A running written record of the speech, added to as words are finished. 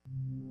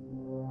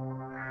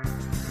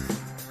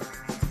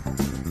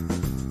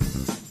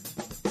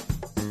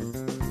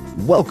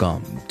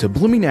Welcome to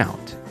Blooming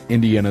Out,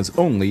 Indiana's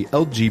only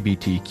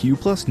LGBTQ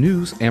plus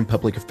news and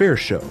public affairs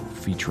show,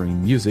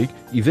 featuring music,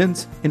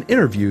 events, and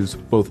interviews,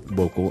 both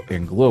local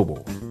and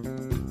global.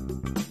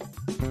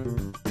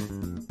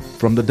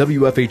 From the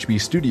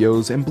WFHB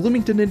studios in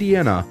Bloomington,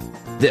 Indiana,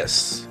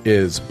 this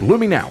is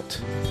Blooming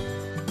Out.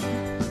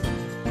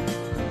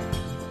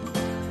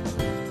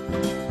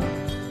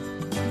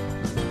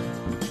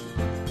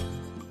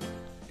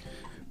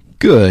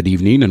 Good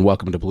evening and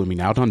welcome to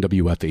Blooming Out on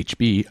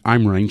WFHB.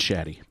 I'm Ryne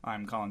Shadday.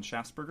 I'm Colin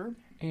Shassberger.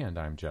 And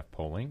I'm Jeff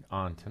Poling.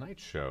 On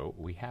tonight's show,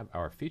 we have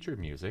our featured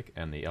music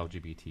and the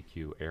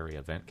LGBTQ area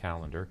event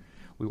calendar.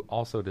 We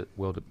also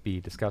will be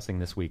discussing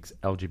this week's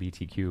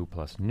LGBTQ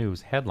plus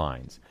news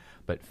headlines.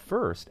 But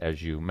first,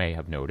 as you may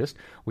have noticed,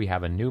 we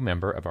have a new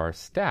member of our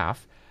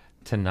staff.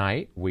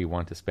 Tonight, we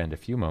want to spend a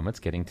few moments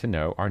getting to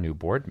know our new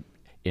board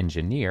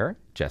engineer,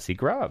 Jessie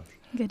Grubb.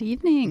 Good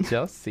evening.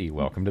 Jessie,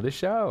 welcome to the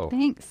show.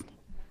 Thanks.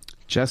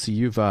 Jessie,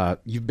 you've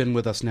been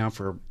with us now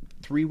for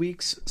 3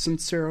 weeks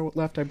since Sarah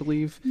left, I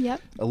believe.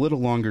 Yep. A little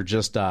longer,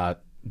 just on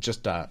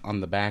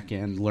the back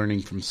end,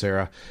 learning from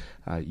Sarah.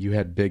 You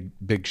had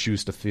big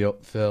shoes to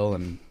fill,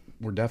 and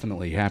we're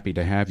definitely happy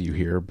to have you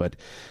here. But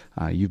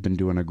you've been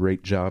doing a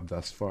great job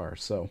thus far.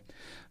 So,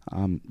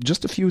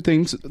 just a few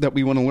things that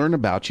we want to learn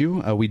about you.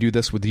 We do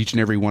this with each and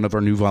every one of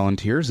our new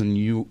volunteers, and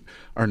you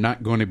are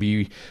not going to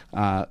be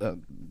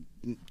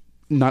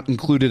not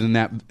included in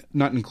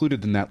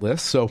that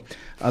list. So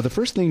the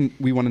first thing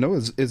we want to know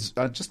is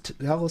just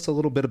tell us a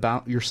little bit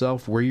about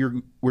yourself, where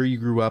you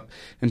grew up,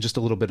 and just a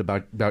little bit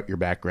about your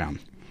background.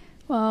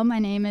 Well, my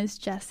name is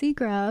Jessie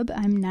Grubb.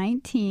 I'm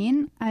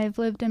 19. I've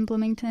lived in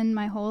Bloomington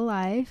my whole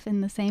life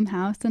in the same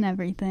house and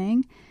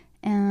everything.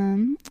 I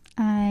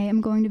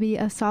am going to be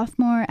a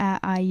sophomore at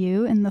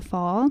IU in the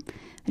fall.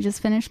 I just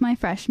finished my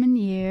freshman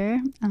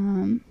year.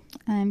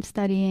 I'm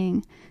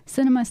studying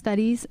cinema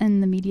studies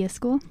in the media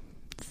school.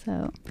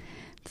 So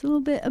it's a little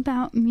bit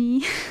about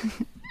me.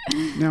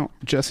 Now,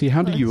 Jessie,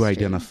 how do you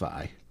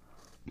identify?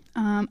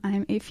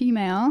 I'm a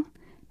female.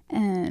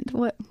 And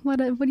what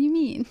do you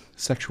mean?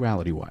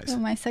 Sexuality-wise. Oh,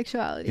 my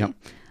sexuality. Yep.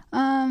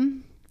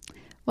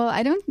 Well,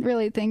 I don't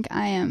really think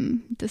I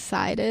am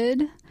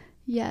decided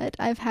yet.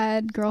 I've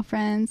had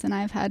girlfriends and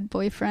I've had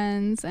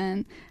boyfriends,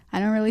 and I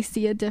don't really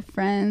see a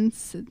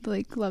difference.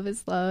 Like, love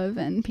is love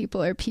and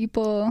people are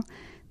people.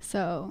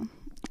 So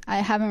I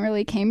haven't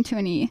really came to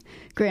any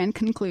grand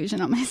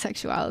conclusion on my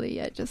sexuality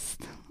yet.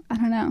 I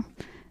don't know.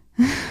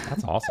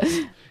 That's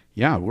awesome.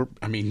 Yeah,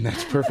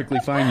 that's perfectly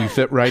fine. You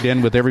fit right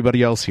in with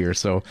everybody else here,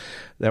 so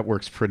that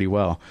works pretty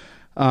well.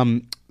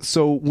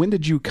 So when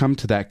did you come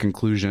to that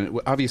conclusion?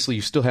 Obviously,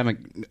 you still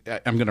haven't,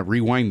 I'm going to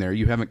rewind there.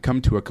 You haven't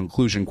come to a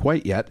conclusion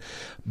quite yet,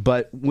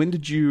 but when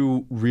did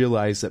you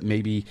realize that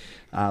maybe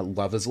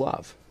love is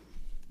love?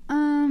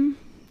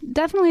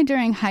 Definitely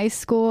during high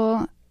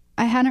school.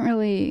 I hadn't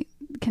really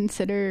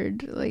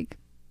considered like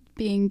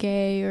being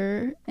gay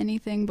or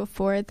anything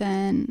before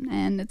then,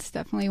 and it's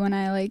definitely when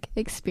I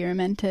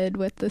experimented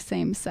with the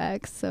same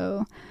sex.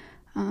 So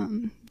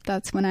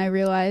that's when I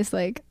realized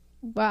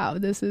wow,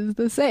 this is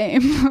the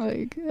same.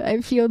 I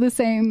feel the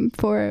same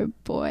for a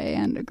boy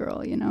and a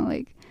girl,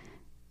 I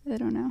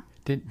don't know.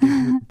 Did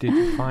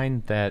you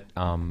find that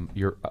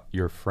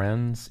your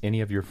friends,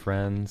 any of your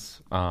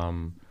friends,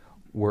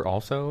 were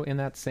also in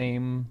that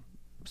same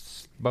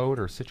boat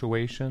or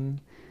situation?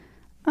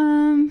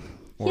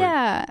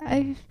 Yeah,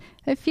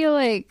 I feel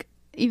like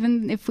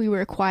even if we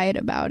were quiet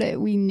about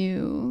it, we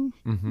knew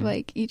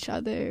each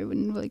other,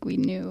 and we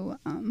knew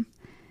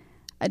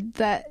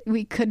that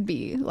we could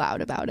be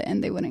loud about it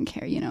and they wouldn't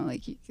care.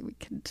 We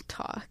could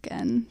talk.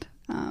 And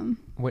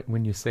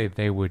when you say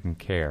they wouldn't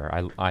care,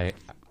 I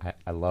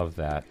love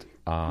that.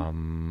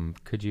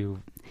 Could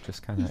you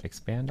just kind of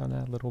expand on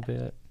that a little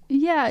bit?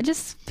 Yeah,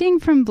 just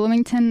being from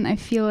Bloomington, I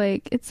feel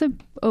like it's a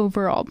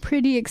overall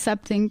pretty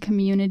accepting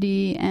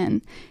community.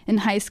 And in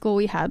high school,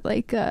 we had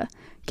a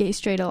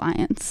gay-straight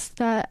alliance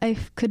that I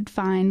could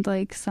find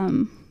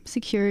some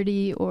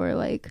security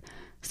or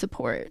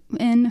support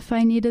in if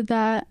I needed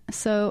that.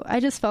 So I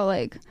just felt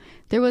like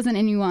there wasn't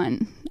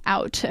anyone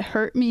out to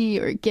hurt me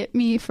or get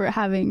me for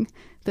having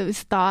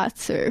those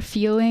thoughts or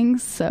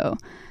feelings. So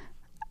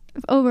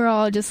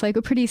overall, just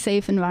a pretty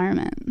safe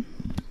environment.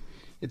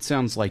 It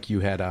sounds like you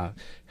had a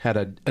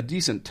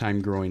decent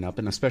time growing up,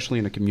 and especially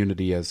in a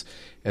community as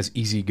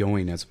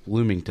easygoing as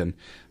Bloomington.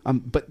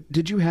 But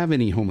did you have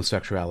any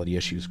homosexuality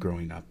issues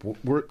growing up?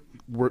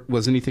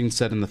 Was anything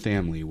said in the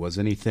family? Was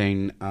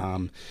anything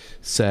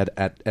said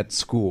at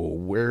school?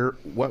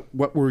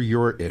 What were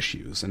your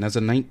issues? And as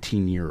a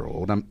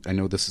 19-year-old, I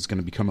know this is going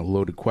to become a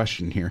loaded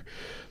question here,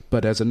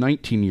 but as a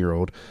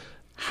 19-year-old,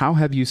 how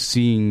have you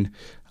seen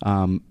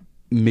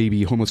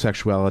maybe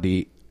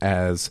homosexuality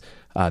as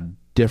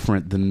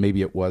different than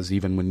maybe it was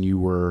even when you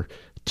were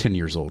 10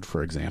 years old,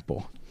 for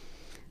example?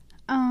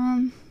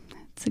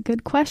 It's a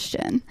good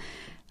question.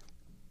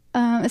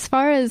 As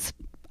far as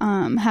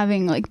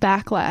having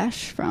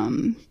backlash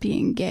from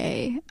being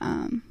gay,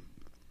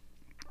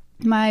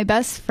 my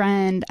best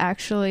friend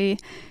actually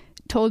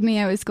told me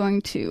I was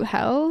going to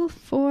hell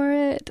for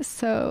it.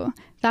 So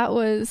that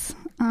was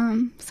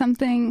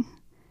something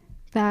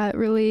that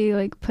really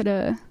like put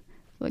a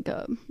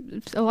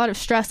lot of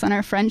stress on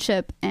our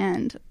friendship,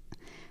 and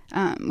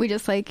we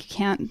just like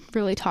can't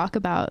really talk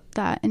about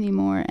that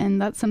anymore.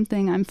 And that's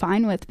something I'm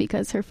fine with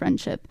because her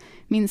friendship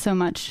means so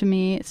much to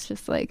me. It's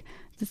just like,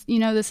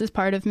 this is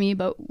part of me,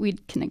 but we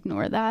can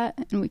ignore that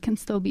and we can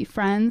still be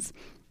friends.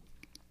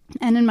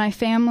 And in my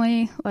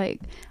family,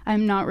 like,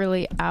 I'm not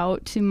really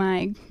out to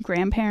my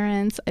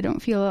grandparents. I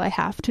don't feel I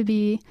have to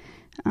be.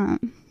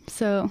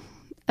 So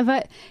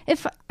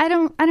if I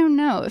don't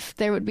know if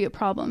there would be a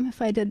problem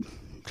if I did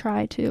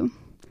try to.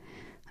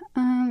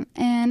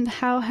 And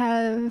how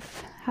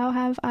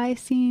have I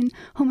seen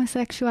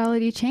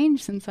homosexuality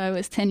change since I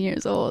was 10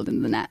 years old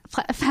in the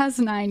past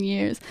 9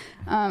 years?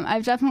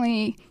 I've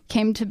definitely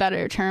came to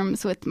better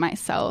terms with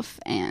myself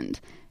and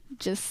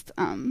just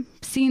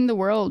seen the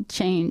world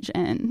change,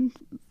 and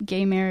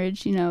gay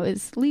marriage,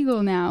 is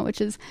legal now,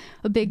 which is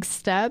a big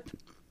step.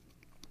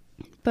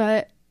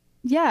 But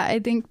yeah, I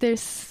think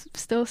there's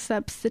still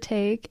steps to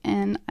take,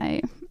 and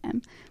I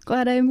am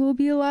glad I will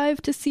be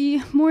alive to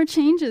see more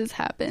changes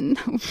happen,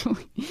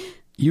 hopefully.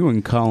 You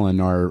and Colin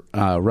are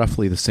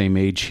roughly the same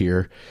age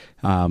here.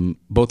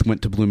 Both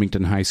went to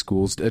Bloomington high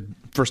schools.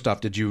 First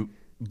off, did you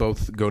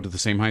both go to the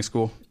same high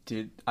school?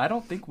 I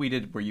don't think we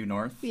did. Were you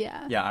north?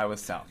 Yeah. Yeah, I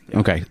was south. Yeah.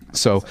 Okay.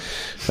 So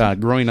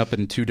growing up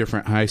in two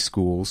different high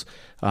schools,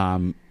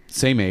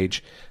 same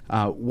age,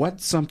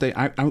 what's something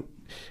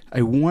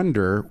I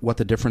wonder what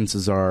the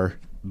differences are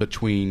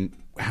between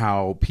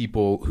how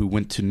people who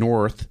went to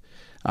north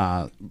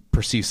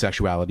perceive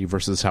sexuality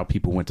versus how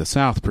people went to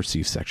south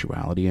perceive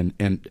sexuality,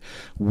 and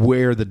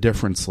where the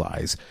difference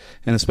lies.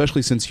 And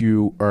especially since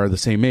you are the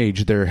same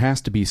age, there has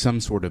to be some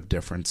sort of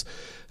difference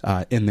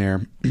in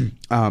there.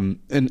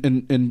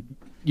 And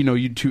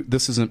you two,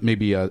 this isn't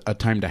maybe a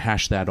time to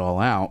hash that all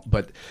out,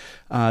 but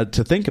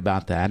to think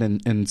about that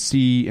and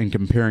see and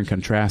compare and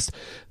contrast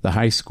the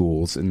high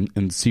schools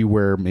and see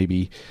where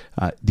maybe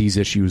these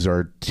issues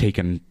are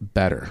taken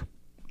better.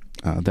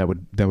 That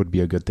would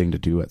be a good thing to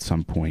do at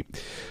some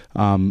point.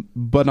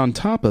 But on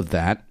top of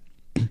that,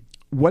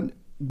 what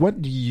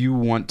do you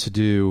want to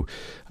do?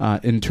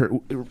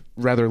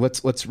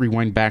 Let's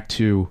rewind back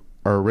to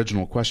our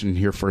original question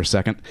here for a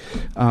second.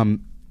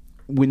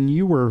 When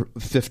you were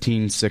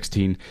 15,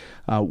 16,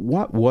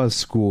 what was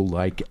school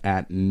like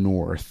at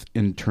North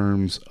in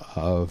terms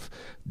of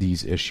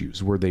these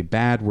issues? Were they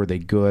bad? Were they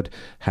good?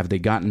 Have they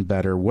gotten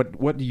better?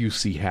 What do you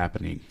see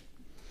happening?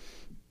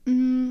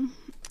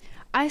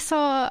 I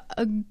saw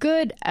a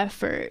good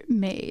effort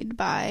made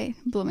by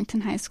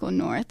Bloomington High School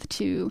North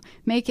to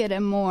make it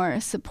a more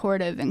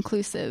supportive,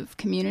 inclusive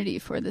community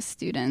for the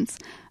students.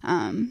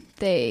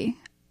 They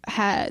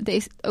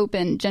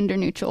opened gender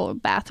neutral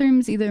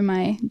bathrooms either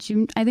my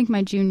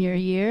junior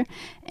year,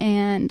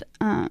 and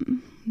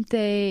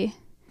they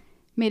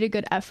made a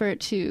good effort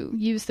to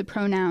use the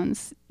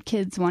pronouns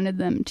kids wanted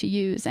them to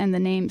use and the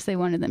names they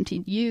wanted them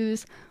to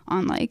use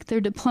on like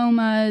their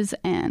diplomas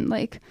and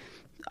like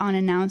on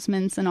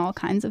announcements and all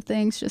kinds of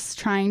things, just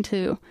trying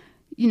to,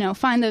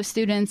 find those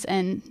students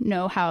and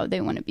know how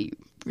they want to be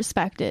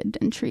respected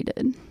and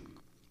treated.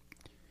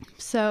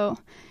 So,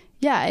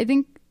 yeah, I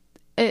think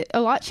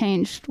a lot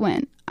changed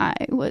when I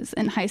was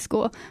in high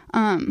school.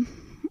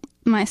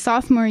 My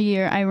sophomore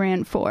year, I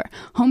ran for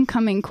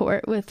homecoming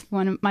court with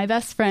one of my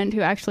best friend who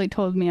actually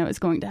told me I was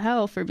going to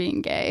hell for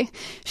being gay.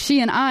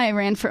 She and I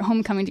ran for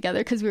homecoming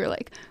together because we were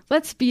like,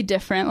 let's be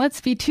different.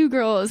 Let's be two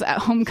girls at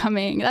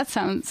homecoming. That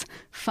sounds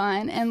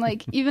fun. And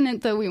like, even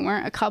though we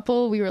weren't a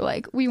couple, we were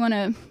like, we want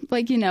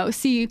to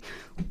see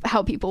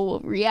how people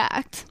will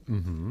react.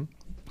 Mm-hmm.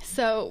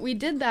 So we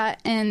did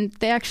that, and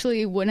they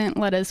actually wouldn't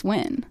let us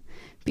win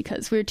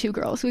because we were two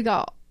girls. We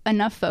got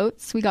enough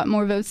votes. We got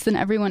more votes than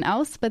everyone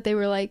else, but they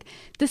were like,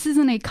 this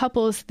isn't a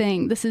couples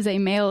thing. This is a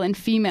male and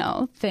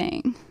female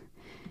thing.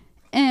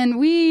 And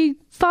we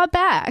fought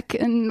back,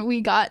 and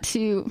we got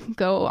to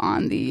go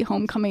on the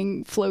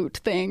homecoming float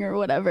thing or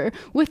whatever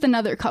with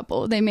another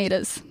couple. They made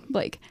us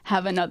like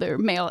have another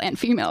male and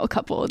female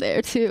couple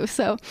there too.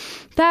 So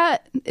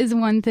that is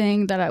one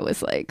thing that I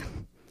was like,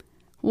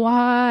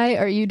 why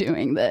are you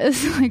doing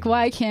this? Like,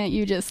 why can't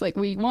you just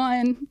we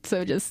won,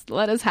 so just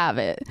let us have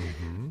it.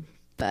 Mm-hmm.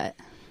 But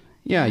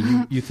yeah,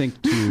 you think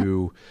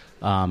to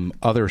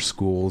other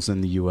schools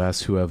in the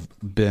U.S. who have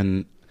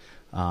been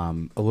a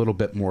little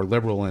bit more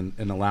liberal in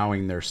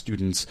allowing their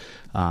students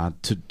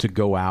to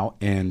go out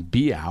and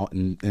be out,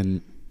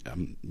 and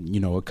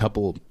a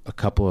couple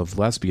of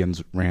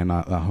lesbians ran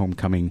a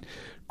homecoming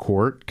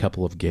court. A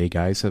couple of gay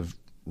guys have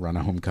run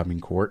a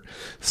homecoming court.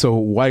 So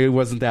why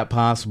wasn't that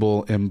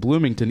possible in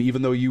Bloomington,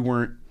 even though you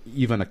weren't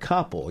even a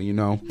couple,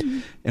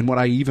 And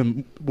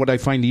what I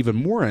find even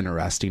more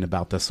interesting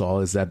about this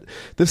all is that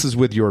this is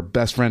with your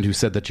best friend who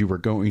said that you were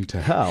going to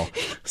hell.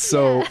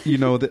 So,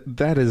 yeah.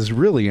 That is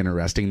really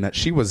interesting that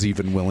she was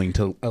even willing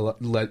to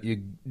let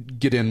you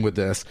get in with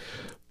this.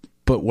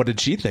 But what did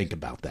she think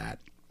about that?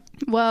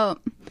 Well,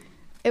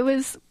 it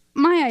was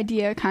my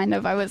idea kind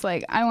of, I was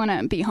like, I want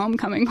to be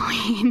homecoming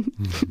queen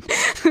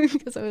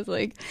because I was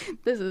like,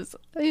 this is,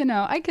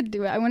 I could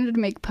do it. I wanted to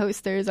make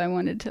posters. I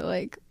wanted to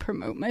like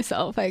promote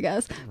myself, I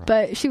guess. Right.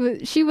 But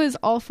she was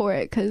all for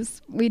it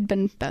because we'd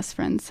been best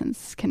friends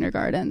since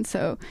kindergarten.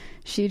 So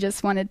she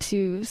just wanted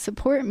to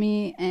support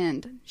me,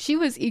 and she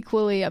was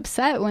equally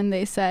upset when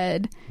they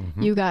said,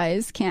 you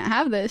guys can't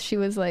have this. She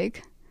was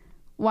like,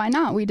 why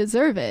not? We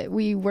deserve it.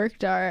 We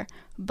worked our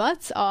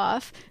butts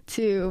off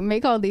to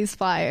make all these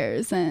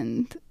flyers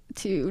and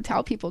to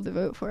tell people to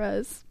vote for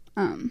us.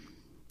 And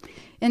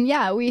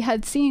yeah, we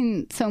had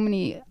seen so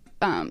many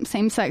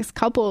same-sex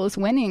couples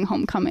winning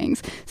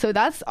homecomings. So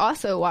that's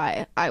also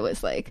why I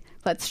was like,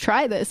 let's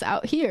try this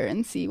out here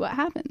and see what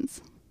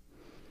happens.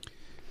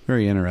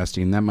 Very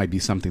interesting. That might be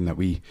something that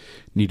we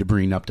need to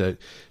bring up to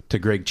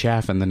Greg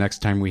Chaffin the next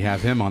time we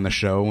have him on the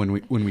show when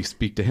we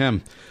speak to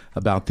him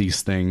about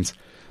these things.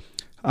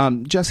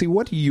 Jessie,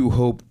 what do you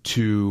hope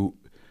to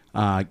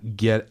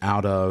get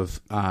out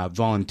of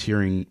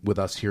volunteering with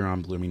us here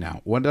on Blooming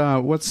Out?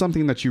 What's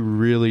something that you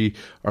really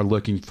are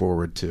looking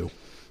forward to?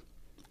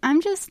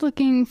 I'm just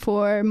looking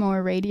for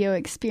more radio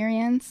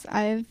experience.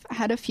 I've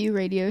had a few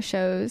radio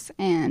shows,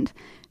 and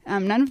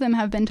none of them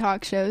have been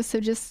talk shows, so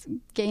just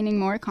gaining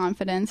more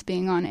confidence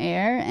being on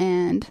air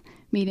and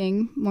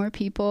meeting more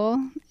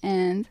people.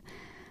 And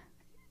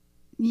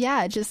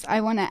yeah, just I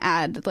want to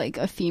add like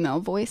a female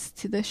voice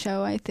to the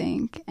show, I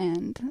think,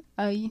 and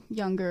a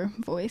younger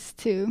voice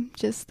too,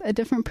 just a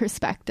different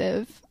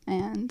perspective.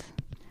 And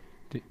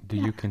do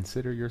you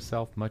consider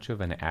yourself much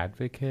of an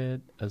advocate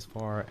as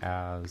far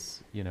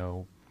as,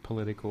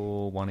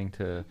 political, wanting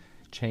to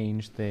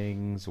change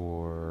things,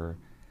 or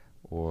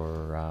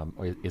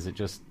is it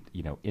just,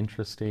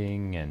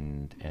 interesting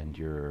and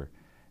you're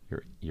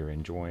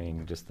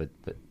enjoying just the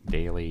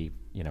daily,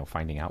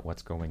 finding out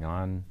what's going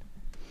on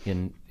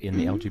in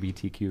the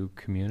LGBTQ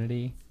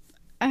community?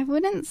 I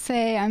wouldn't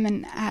say I'm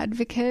an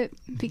advocate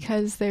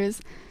because there's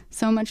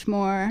so much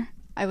more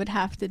I would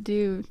have to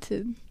do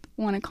to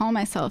want to call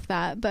myself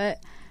that,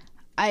 but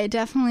I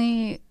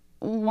definitely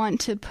want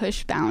to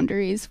push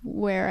boundaries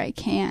where I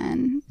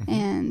can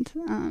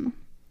and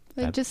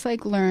just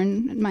like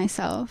learn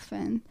myself.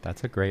 And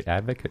that's a great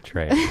advocate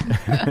trait.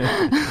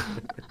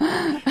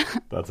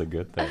 That's a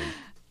good thing.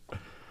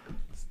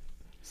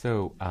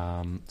 So,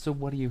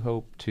 what do you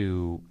hope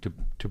to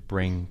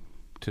bring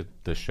to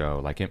the show?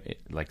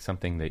 Like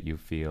something that you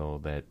feel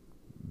that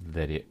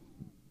it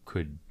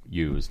could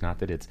use. Not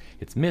that it's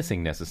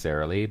missing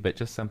necessarily, but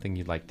just something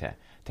you'd like to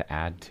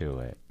add to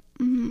it.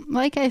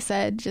 Like I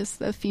said,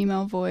 just a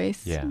female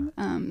voice. Yeah.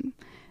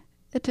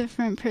 A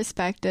different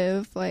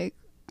perspective. Like,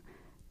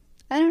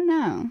 I don't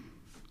know,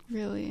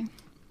 really.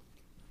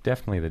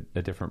 Definitely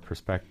a different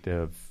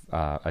perspective,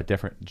 a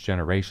different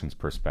generation's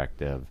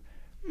perspective.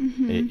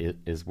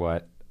 Is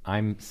what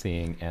I'm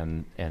seeing,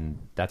 and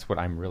that's what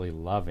I'm really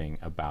loving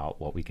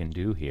about what we can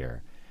do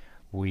here.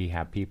 We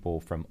have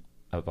people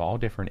of all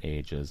different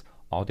ages,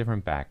 all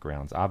different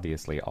backgrounds,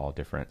 obviously all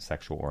different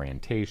sexual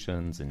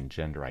orientations and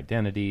gender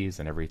identities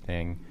and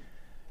everything.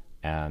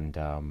 And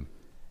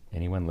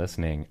anyone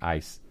listening,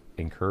 I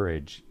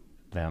encourage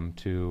them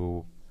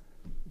to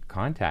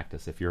contact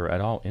us if you're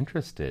at all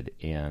interested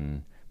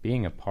in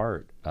being a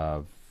part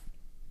of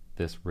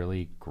this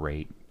really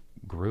great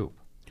group.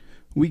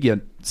 We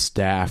get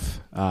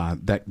staff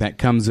that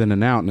comes in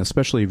and out, and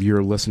especially if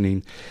you're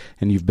listening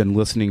and you've been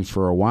listening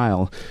for a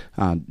while,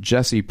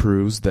 Jessie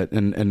proves that,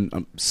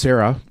 and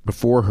Sarah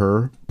before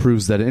her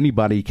proves that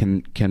anybody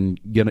can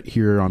get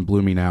here on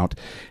Blooming Out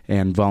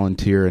and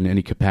volunteer in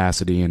any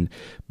capacity and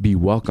be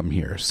welcome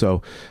here.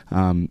 So,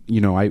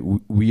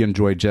 we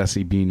enjoy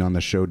Jessie being on the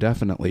show,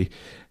 definitely.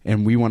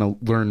 And we want to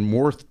learn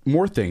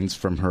more things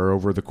from her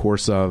over the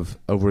course of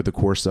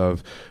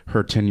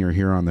her tenure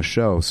here on the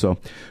show. So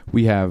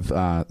we have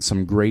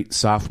some great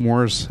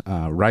sophomores,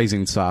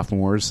 rising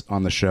sophomores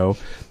on the show.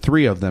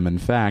 3 of them, in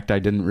fact. I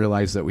didn't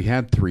realize that we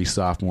had 3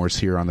 sophomores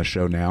here on the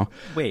show now.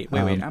 Wait.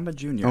 I'm a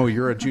junior. Oh,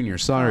 you're a junior.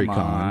 Sorry,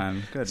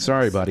 Colin. Goodness.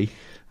 Sorry, buddy.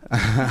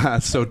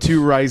 So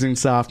 2 rising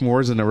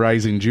sophomores and a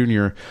rising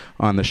junior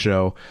on the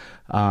show.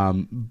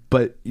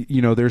 But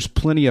there's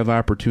plenty of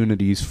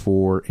opportunities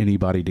for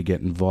anybody to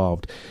get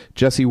involved.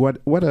 Jessie,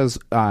 what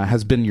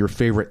has been your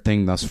favorite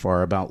thing thus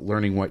far about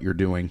learning what you're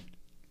doing?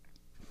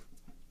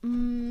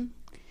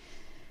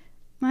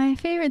 My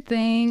favorite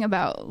thing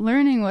about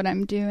learning what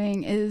I'm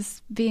doing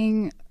is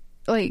being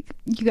like,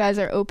 you guys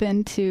are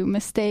open to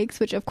mistakes,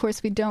 which of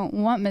course we don't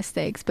want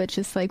mistakes, but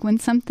just like when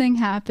something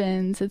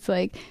happens, it's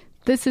like,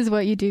 this is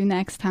what you do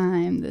next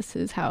time. This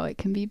is how it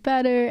can be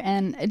better.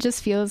 And it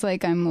just feels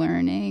like I'm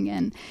learning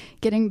and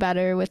getting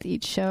better with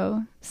each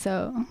show.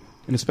 So,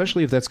 and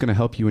especially if that's going to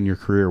help you in your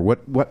career,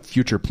 what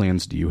future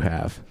plans do you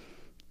have?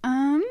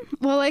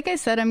 Well, like I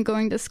said, I'm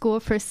going to school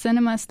for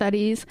cinema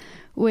studies,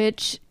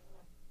 which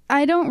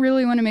I don't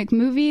really want to make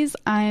movies.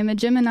 I'm a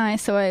Gemini,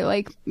 so I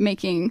like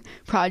making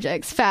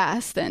projects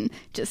fast and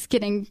just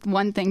getting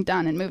one thing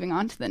done and moving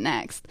on to the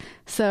next.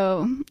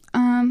 So,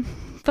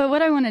 but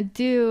what I want to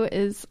do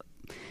is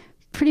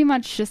pretty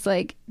much just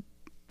like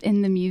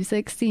in the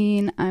music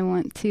scene. I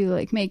want to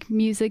like make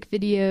music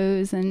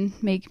videos and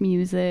make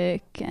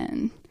music,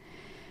 and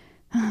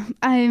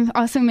I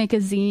also make a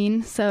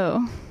zine,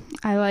 so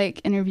I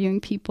like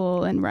interviewing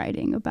people and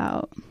writing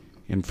about.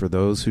 And for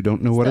those who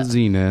don't know what a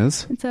zine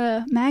is, it's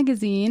a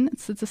magazine.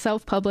 It's a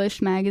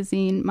self-published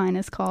magazine. Mine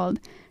is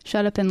called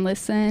Shut Up and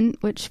Listen,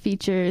 which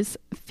features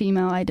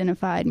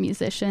female-identified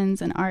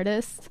musicians and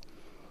artists.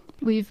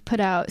 We've put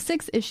out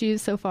 6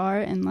 issues so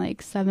far in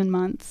like 7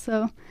 months,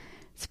 so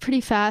it's a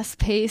pretty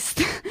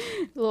fast-paced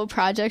little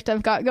project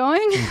I've got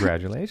going.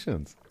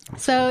 Congratulations.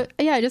 So,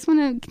 yeah, I just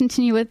want to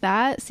continue with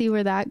that, see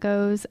where that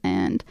goes,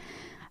 and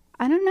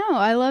I don't know.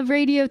 I love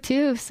radio,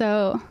 too,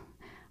 so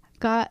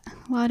got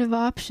a lot of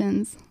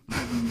options.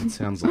 It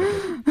sounds like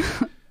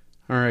it.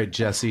 All right,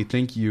 Jessie,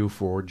 thank you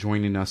for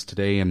joining us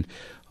today, and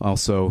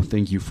also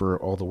thank you for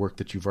all the work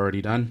that you've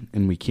already done,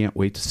 and we can't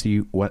wait to see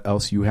what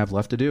else you have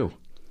left to do.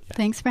 Yeah.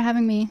 Thanks for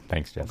having me.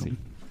 Thanks, Jessie.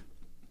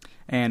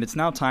 And it's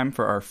now time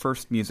for our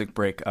first music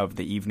break of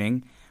the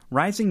evening.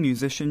 Rising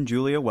musician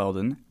Julia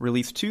Weldon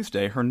released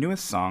Tuesday her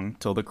newest song,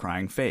 Til the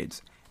Crying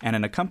Fades, and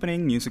an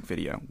accompanying music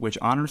video, which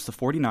honors the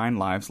 49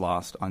 lives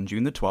lost on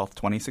June the 12th,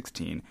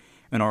 2016,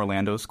 in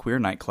Orlando's queer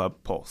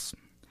nightclub Pulse.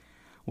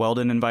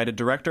 Weldon invited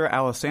director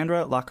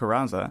Alessandra La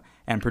Carraza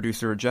and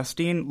producer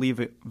Justine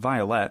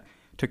Lee-Violette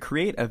to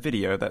create a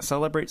video that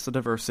celebrates the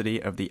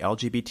diversity of the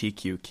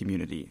LGBTQ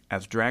community,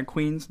 as drag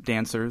queens,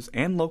 dancers,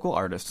 and local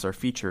artists are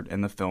featured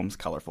in the film's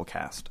colorful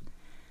cast.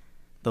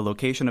 The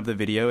location of the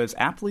video is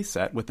aptly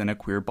set within a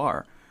queer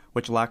bar,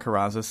 which La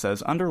Carraza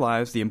says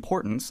underlies the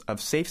importance of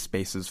safe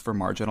spaces for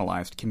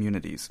marginalized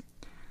communities.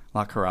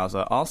 La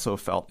Carraza also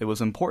felt it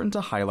was important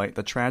to highlight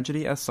the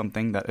tragedy as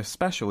something that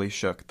especially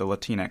shook the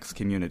Latinx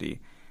community,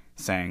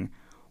 saying,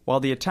 "While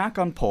the attack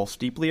on Pulse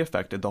deeply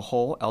affected the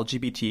whole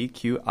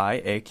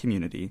LGBTQIA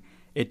community,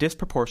 it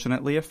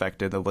disproportionately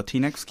affected the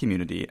Latinx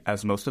community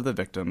as most of the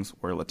victims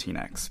were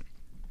Latinx."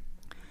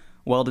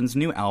 Weldon's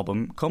new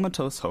album,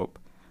 Comatose Hope,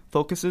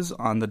 focuses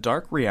on the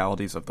dark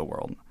realities of the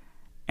world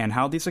and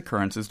how these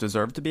occurrences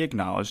deserve to be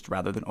acknowledged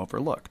rather than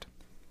overlooked.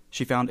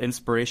 She found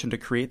inspiration to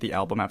create the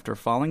album after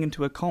falling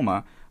into a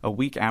coma a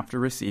week after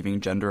receiving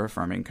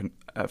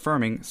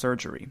gender-affirming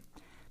surgery.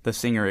 The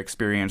singer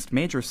experienced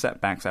major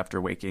setbacks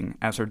after waking,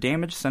 as her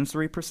damaged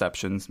sensory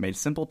perceptions made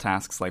simple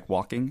tasks like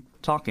walking,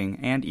 talking,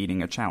 and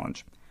eating a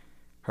challenge.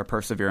 Her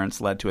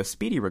perseverance led to a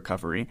speedy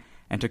recovery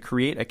and to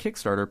create a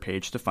Kickstarter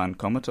page to fund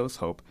Comatose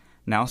Hope,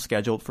 now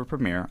scheduled for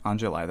premiere on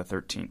July the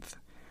 13th.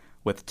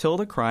 With Til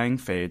the Crying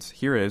Fades,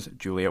 here is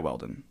Julia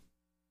Weldon.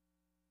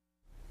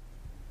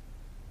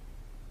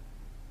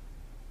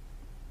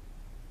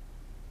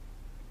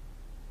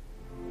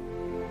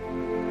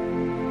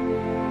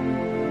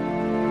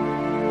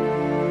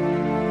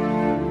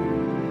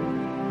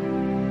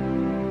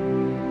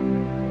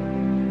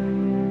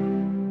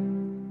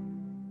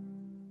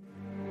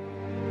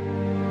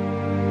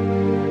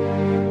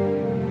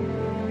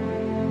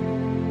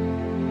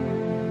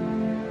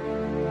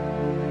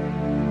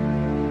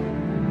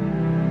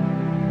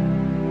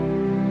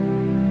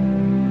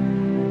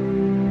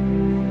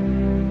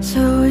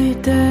 So we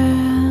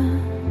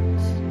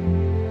dance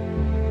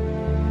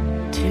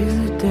to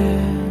the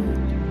dead,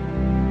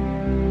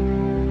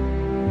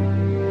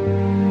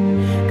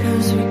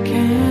 'cause we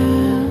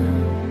can't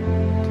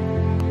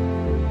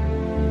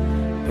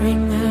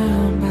bring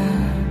them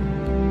back.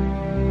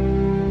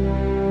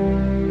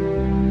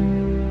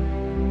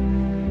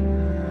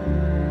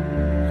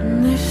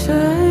 And they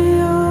say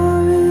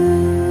you're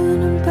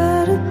in a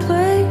better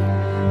place,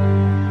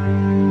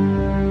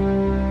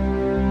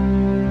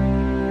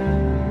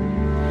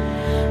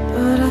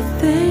 but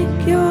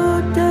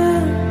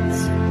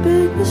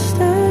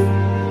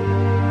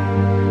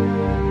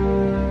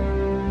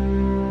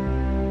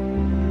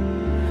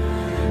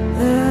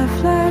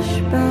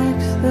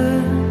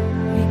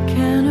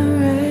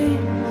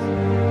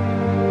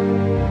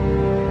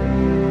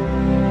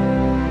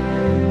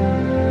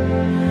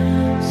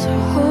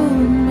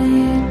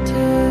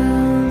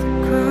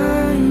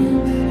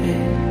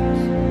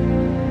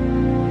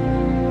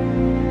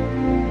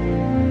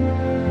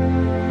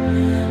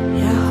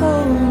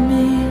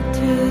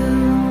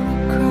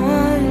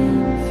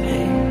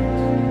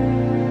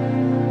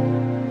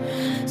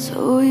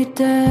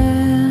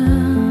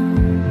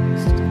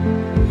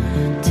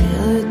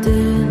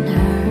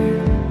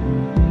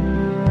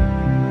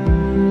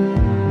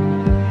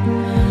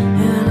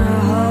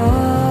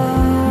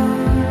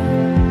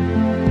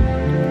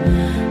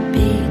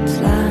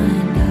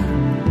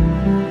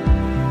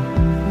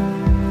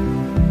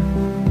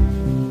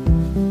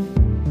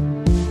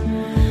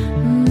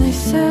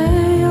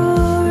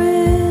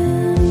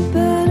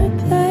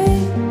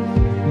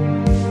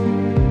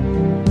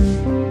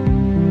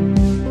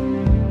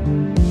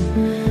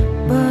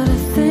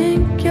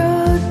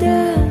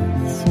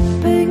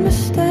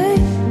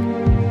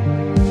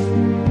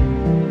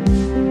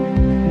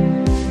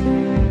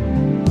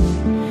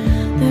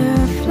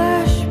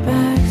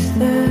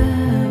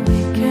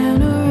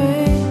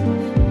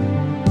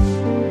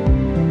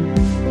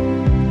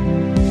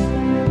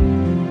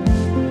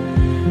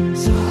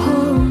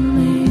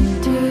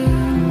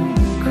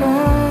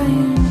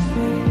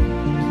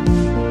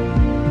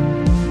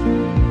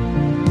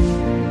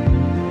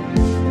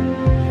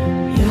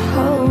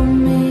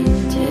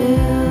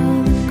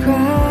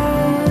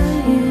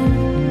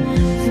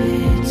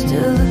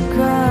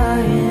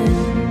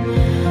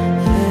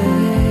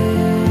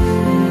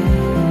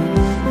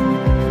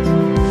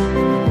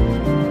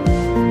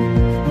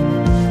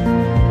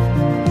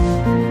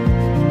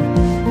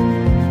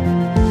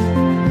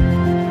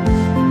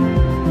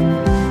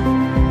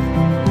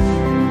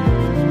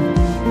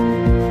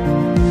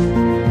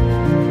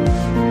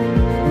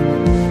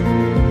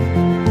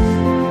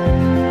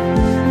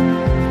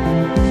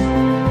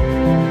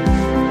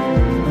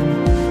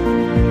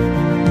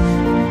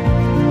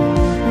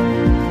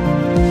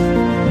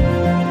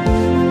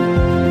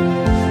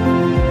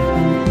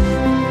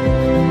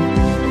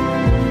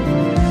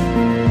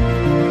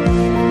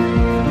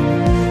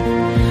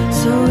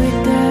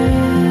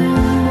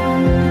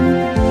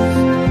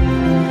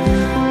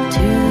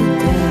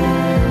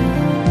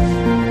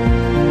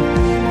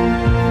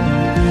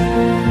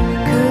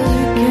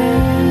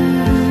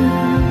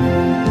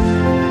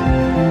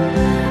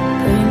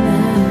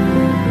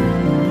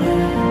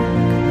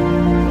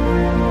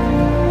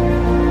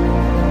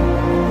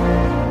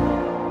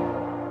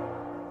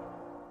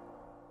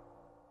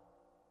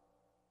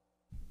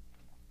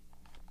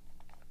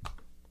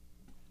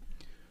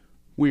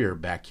We're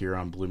back here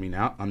on Blooming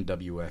Out on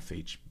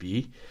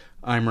WFHB.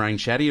 I'm Ryne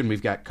Shadday, and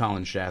we've got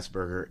Colin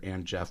Shassberger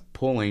and Jeff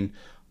Pulling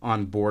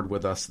on board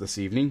with us this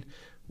evening.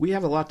 We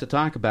have a lot to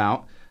talk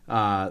about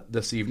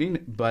this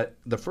evening, but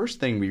the first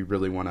thing we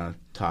really want to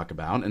talk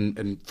about,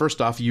 and first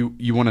off,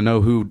 you want to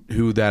know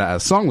who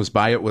that song was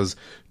by. It was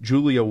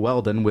Julia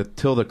Weldon with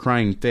Til the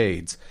Crying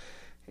Fades.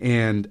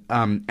 And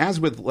as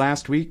with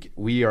last week,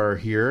 we are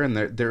here, and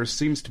there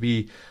seems to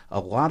be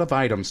a lot of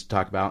items to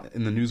talk about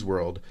in the news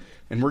world.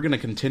 And we're going to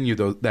continue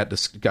that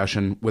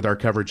discussion with our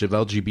coverage of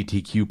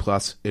LGBTQ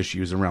plus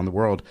issues around the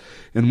world.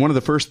 And one of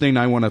the first things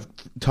I want to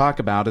talk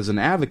about is an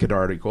Advocate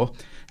article.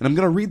 And I'm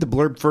going to read the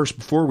blurb first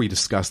before we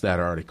discuss that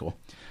article.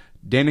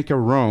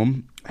 Danica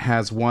Rome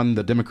has won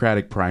the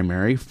Democratic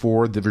primary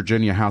for the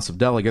Virginia House of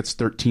Delegates'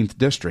 13th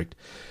District,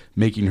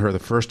 making her the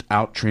first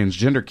out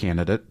transgender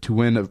candidate to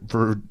win a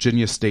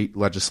Virginia state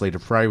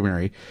legislative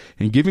primary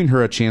and giving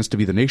her a chance to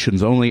be the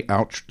nation's only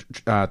out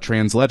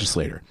trans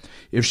legislator,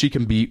 if she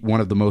can beat one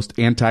of the most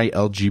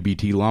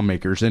anti-LGBT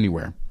lawmakers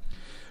anywhere.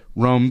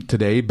 Rome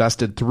today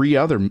bested 3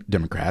 other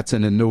Democrats,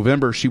 and in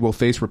November she will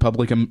face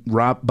Republican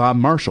Bob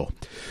Marshall,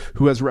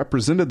 who has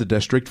represented the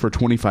district for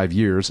 25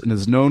 years and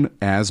is known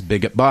as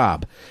Bigot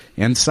Bob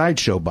and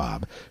Sideshow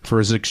Bob for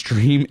his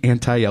extreme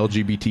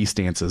anti-LGBT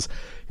stances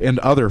and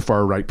other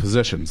far-right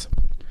positions.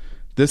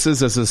 This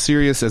is as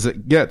serious as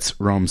it gets,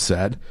 Rome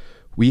said.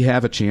 We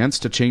have a chance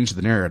to change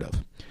the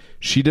narrative.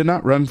 She did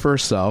not run for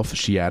herself,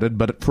 she added,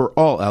 but for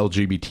all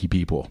LGBT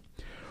people.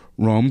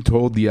 Rome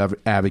told the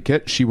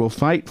Advocate she will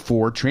fight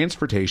for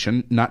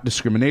transportation, not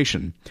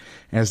discrimination,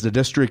 as the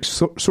district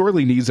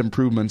sorely needs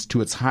improvements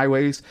to its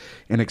highways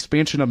and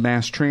expansion of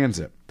mass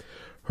transit.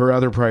 Her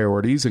other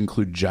priorities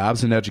include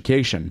jobs and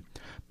education.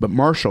 But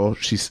Marshall,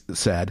 she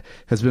said,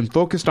 has been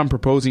focused on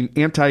proposing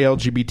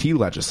anti-LGBT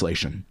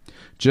legislation.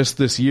 Just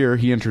this year,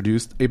 he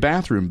introduced a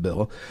bathroom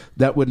bill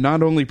that would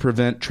not only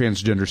prevent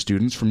transgender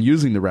students from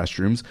using the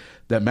restrooms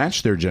that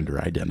match their gender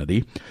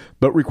identity,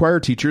 but require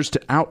teachers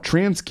to out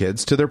trans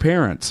kids to their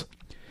parents.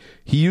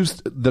 He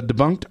used the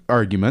debunked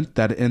argument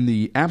that in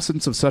the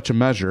absence of such a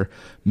measure,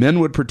 men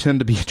would pretend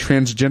to be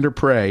transgender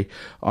prey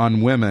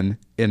on women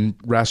in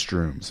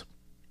restrooms.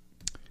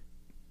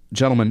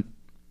 Gentlemen,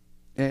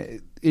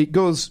 it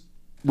goes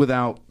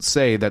without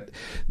say that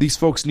these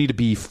folks need to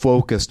be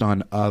focused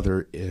on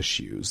other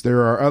issues.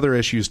 There are other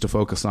issues to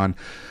focus on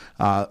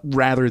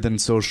rather than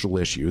social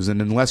issues.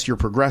 And unless you're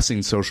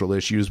progressing social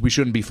issues, we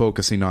shouldn't be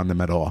focusing on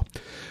them at all.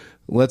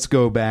 Let's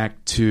go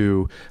back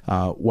to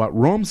what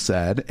Rome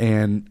said,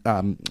 and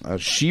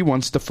she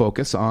wants to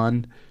focus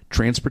on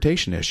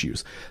transportation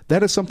issues.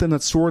 That is something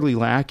that's sorely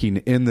lacking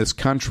in this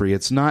country.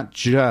 It's not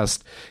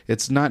just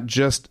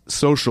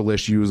social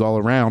issues all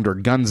around, or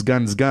guns,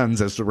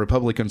 as the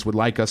Republicans would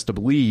like us to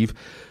believe,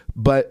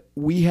 but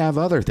we have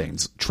other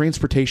things.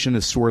 Transportation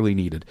is sorely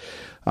needed.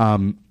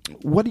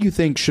 What do you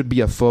think should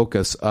be a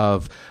focus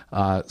of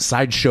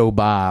Sideshow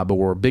Bob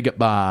or Bigot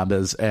Bob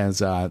as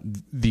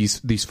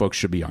these folks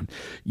should be on?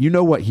 You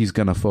know what he's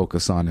going to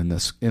focus on in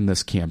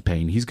this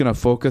campaign. He's going to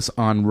focus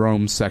on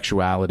Rome's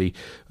sexuality,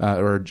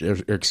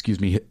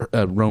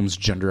 Rome's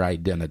gender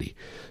identity.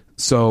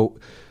 So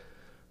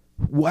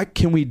what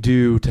can we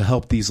do to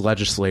help these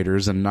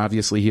legislators? And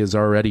obviously he is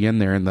already in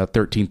there in the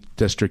 13th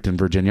district in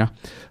Virginia.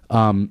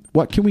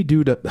 What can we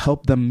do to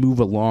help them move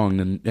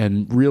along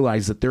and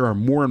realize that there are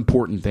more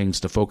important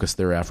things to focus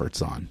their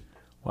efforts on?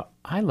 Well,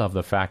 I love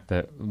the fact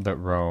that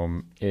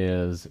Rome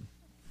is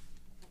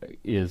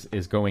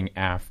going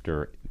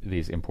after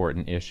these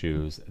important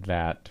issues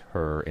that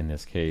her, in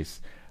this case,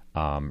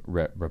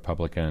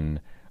 Republican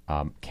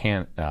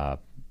opponent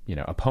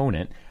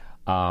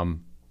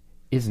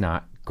is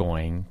not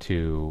going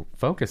to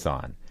focus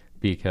on,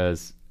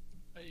 because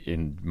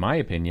in my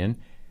opinion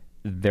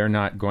their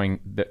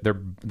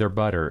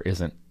butter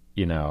isn't,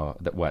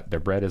 their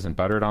bread isn't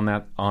buttered on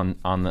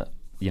the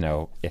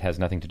it has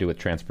nothing to do with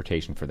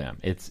transportation for them.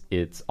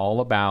 It's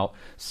all about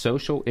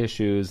social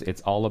issues.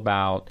 It's all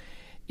about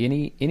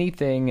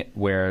anything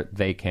where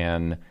they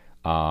can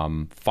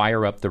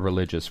fire up the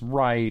religious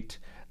right,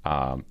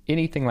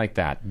 anything like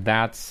that.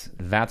 That's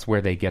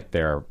where they get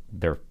their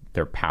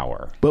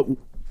power. But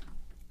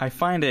I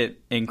find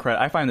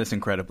this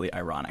incredibly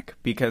ironic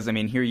because,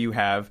 here you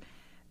have,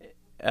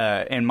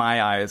 in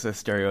my eyes, a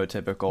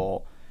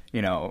stereotypical,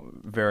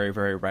 very,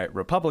 very right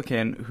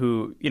Republican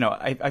who,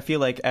 I feel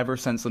like ever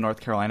since the North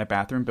Carolina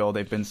bathroom bill,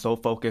 they've been so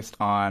focused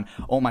on,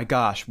 oh my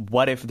gosh,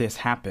 what if this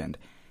happened?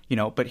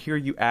 But here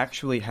you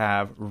actually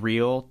have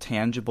real,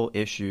 tangible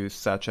issues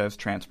such as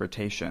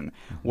transportation,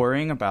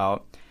 worrying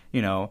about,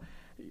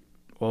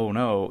 oh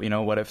no,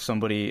 what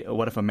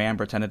if a man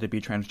pretended to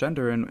be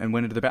transgender and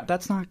went into the bath?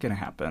 That's not going to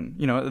happen.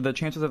 The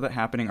chances of that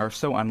happening are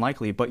so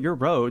unlikely, but your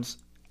roads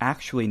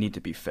actually need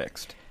to be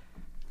fixed.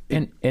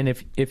 And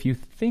if you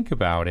think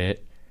about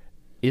it,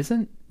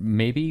 isn't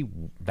maybe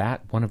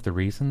that one of the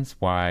reasons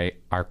why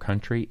our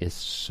country is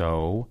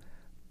so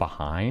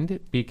behind?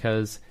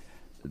 Because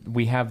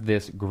we have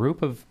this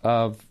group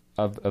of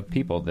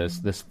people,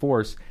 this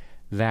force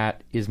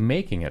that is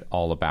making it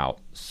all about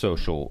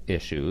social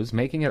issues,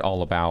 making it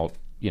all about,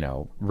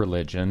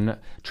 religion,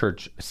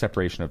 church,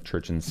 separation of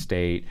church and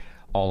state,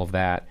 all of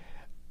that.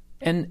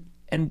 And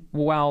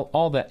while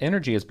all that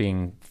energy is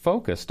being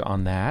focused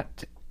on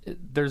that,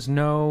 there's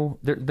no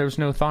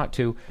thought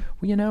to,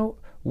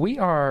 we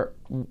are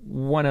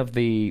one of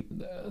the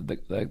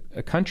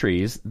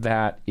countries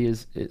that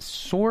is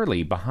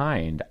sorely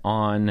behind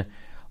on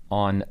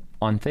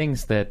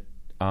things that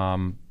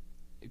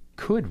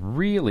could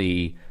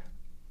really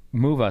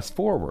move us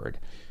forward.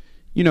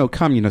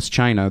 Communist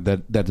China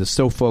that is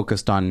so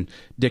focused on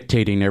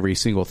dictating every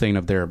single thing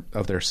of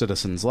their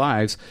citizens'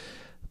 lives,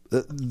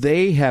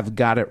 they have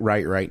got it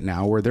right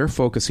now where they're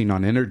focusing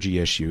on energy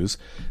issues.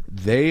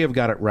 They have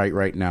got it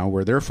right now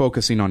where they're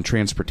focusing on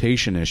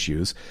transportation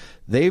issues.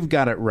 They've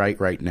got it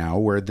right now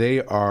where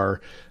they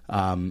are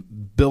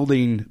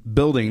building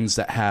buildings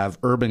that have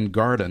urban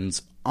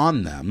gardens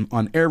on them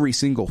on every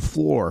single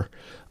floor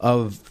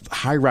of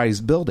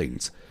high-rise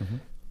buildings. Mm-hmm.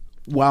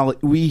 While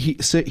we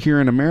sit here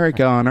in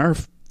America on our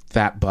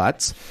fat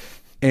butts,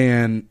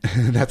 and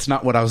that's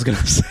not what I was going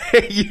to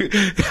say.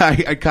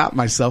 I caught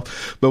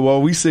myself. But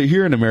while we sit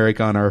here in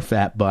America on our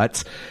fat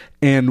butts,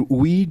 and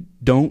we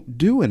don't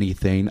do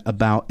anything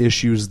about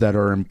issues that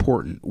are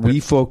important. We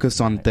focus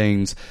on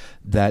things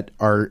that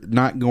are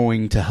not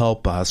going to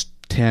help us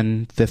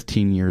 10,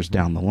 15 years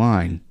down the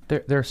line.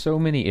 There are so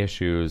many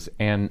issues.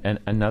 And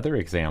another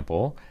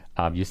example,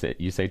 you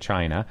say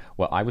China.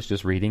 Well, I was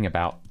just reading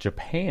about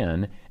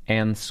Japan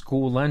and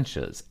school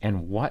lunches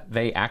and what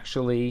they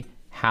actually,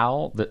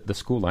 how the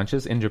school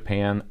lunches in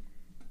Japan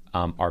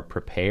are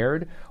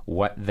prepared,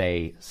 what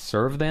they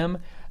serve them,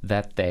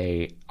 that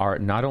they are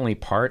not only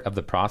part of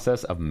the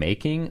process of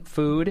making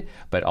food,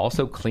 but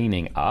also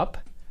cleaning up.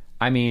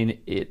 I mean,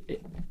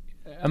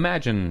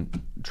 imagine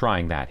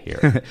trying that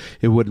here.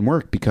 It wouldn't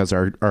work because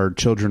our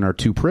children are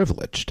too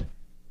privileged.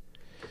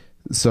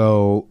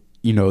 So,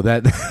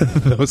 that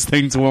those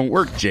things won't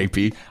work,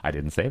 JP. I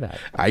didn't say that.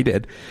 I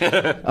did.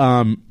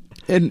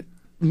 And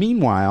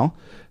meanwhile,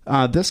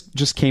 this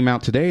just came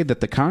out today that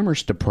the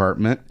Commerce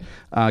Department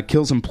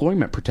kills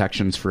employment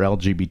protections for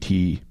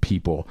LGBT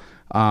people.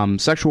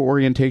 Sexual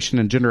orientation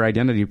and gender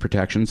identity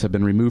protections have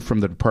been removed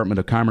from the Department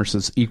of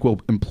Commerce's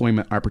Equal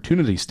Employment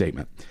Opportunity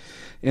Statement.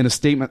 In a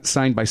statement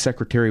signed by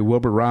Secretary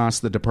Wilbur Ross,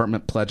 the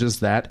department pledges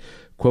that,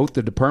 quote,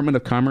 the Department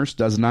of Commerce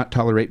does not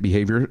tolerate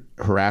behavior,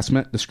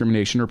 harassment,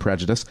 discrimination, or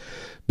prejudice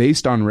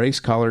based on race,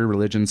 color,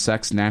 religion,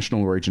 sex,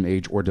 national origin,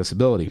 age, or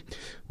disability.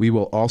 We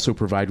will also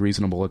provide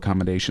reasonable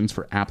accommodations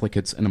for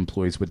applicants and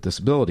employees with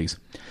disabilities.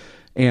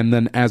 And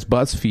then, as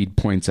BuzzFeed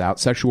points out,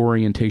 sexual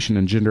orientation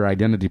and gender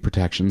identity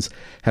protections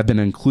have been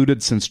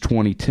included since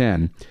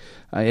 2010,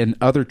 and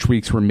other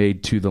tweaks were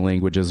made to the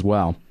language as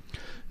well.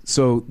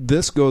 So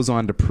this goes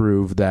on to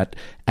prove that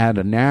at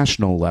a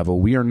national level,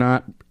 we are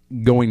not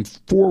going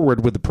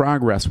forward with the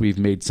progress we've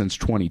made since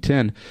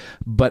 2010,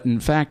 but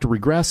in fact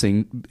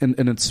regressing,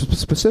 and it's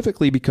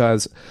specifically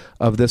because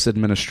of this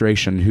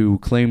administration who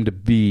claimed to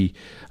be,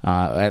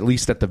 at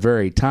least at the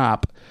very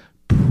top,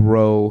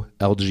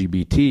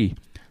 pro-LGBT,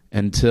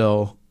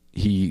 until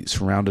he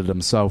surrounded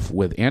himself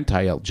with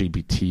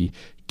anti-LGBT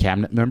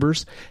cabinet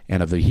members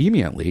and a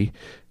vehemently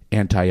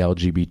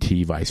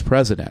anti-LGBT vice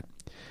president.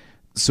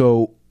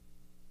 So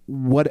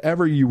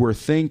whatever you were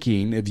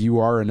thinking, if you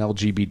are an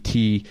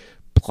LGBT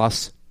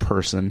plus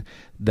person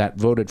that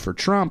voted for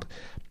Trump,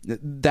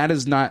 that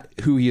is not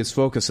who he is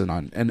focusing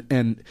on.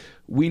 And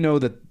we know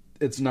that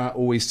it's not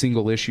always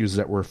single issues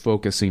that we're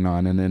focusing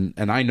on.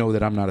 And I know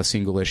that I'm not a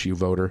single issue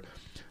voter,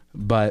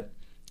 but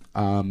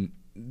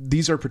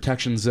these are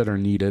protections that are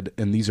needed,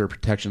 and these are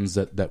protections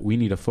that we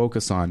need to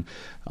focus on.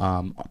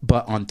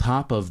 But on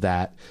top of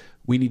that,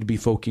 we need to be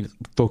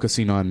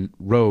focusing on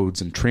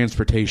roads and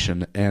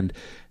transportation and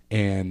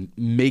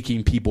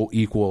making people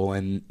equal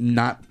and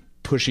not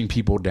pushing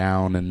people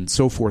down and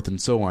so forth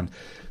and so on.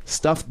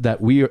 Stuff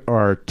that we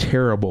are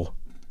terrible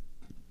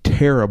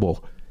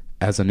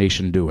as a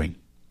nation doing.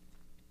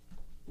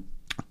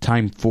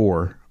 Time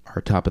for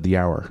our top of the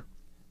hour.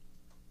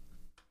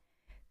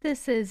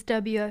 This is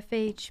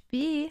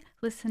WFHB,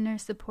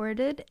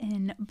 listener-supported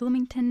in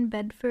Bloomington,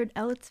 Bedford,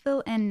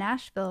 Ellettsville, and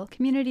Nashville.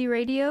 Community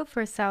radio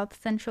for South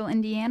Central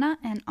Indiana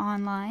and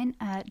online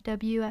at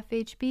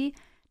WFHB.org.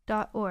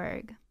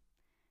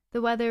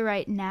 The weather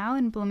right now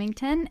in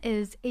Bloomington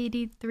is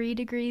 83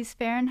 degrees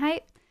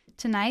Fahrenheit.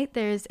 Tonight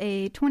there's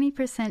a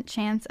 20%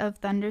 chance of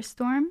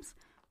thunderstorms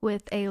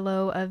with a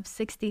low of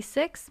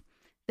 66.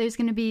 There's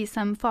going to be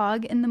some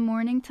fog in the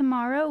morning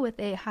tomorrow with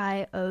a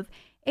high of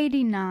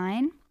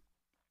 89.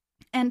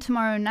 And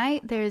tomorrow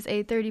night, there's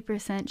a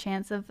 30%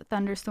 chance of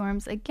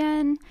thunderstorms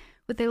again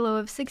with a low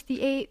of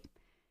 68.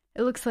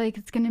 It looks like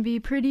it's going to be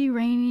pretty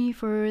rainy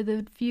for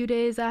the few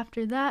days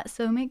after that,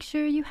 so make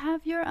sure you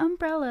have your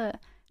umbrella.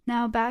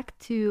 Now back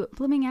to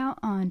Blooming Out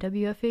on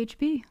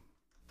WFHB.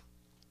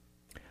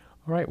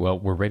 All right, well,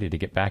 we're ready to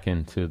get back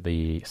into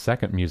the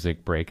second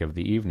music break of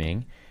the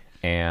evening,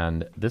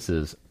 and this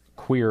is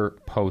queer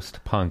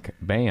post-punk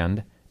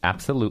band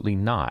Absolutely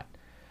Not.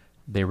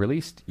 They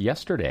released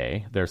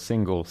yesterday their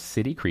single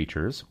City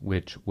Creatures,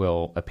 which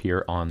will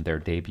appear on their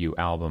debut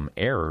album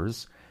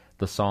Errors.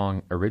 The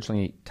song,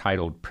 originally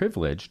titled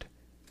Privileged,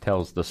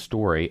 tells the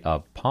story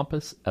of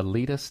pompous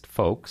elitist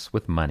folks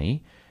with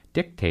money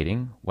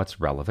dictating what's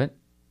relevant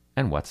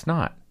and what's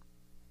not.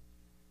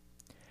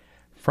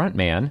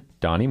 Frontman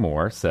Donnie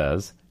Moore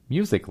says,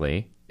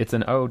 musically, it's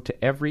an ode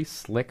to every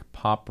slick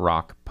pop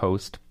rock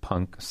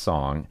post-punk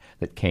song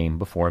that came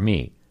before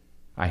me.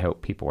 I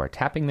hope people are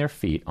tapping their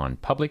feet on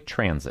public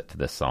transit to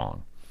this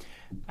song.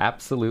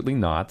 Absolutely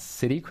Not,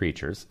 City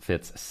Creatures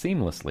fits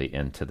seamlessly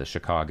into the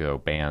Chicago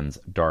band's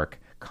dark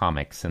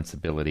comic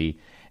sensibility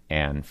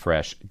and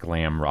fresh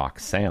glam rock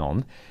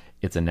sound.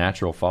 It's a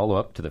natural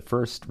follow-up to the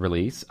first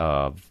release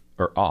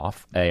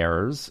off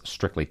Air's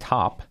Strictly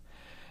Top,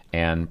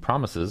 and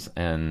promises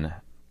an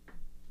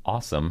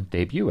awesome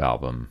debut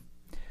album.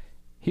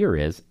 Here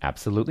is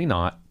Absolutely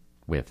Not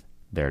with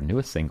their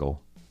newest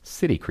single,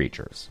 City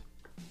Creatures.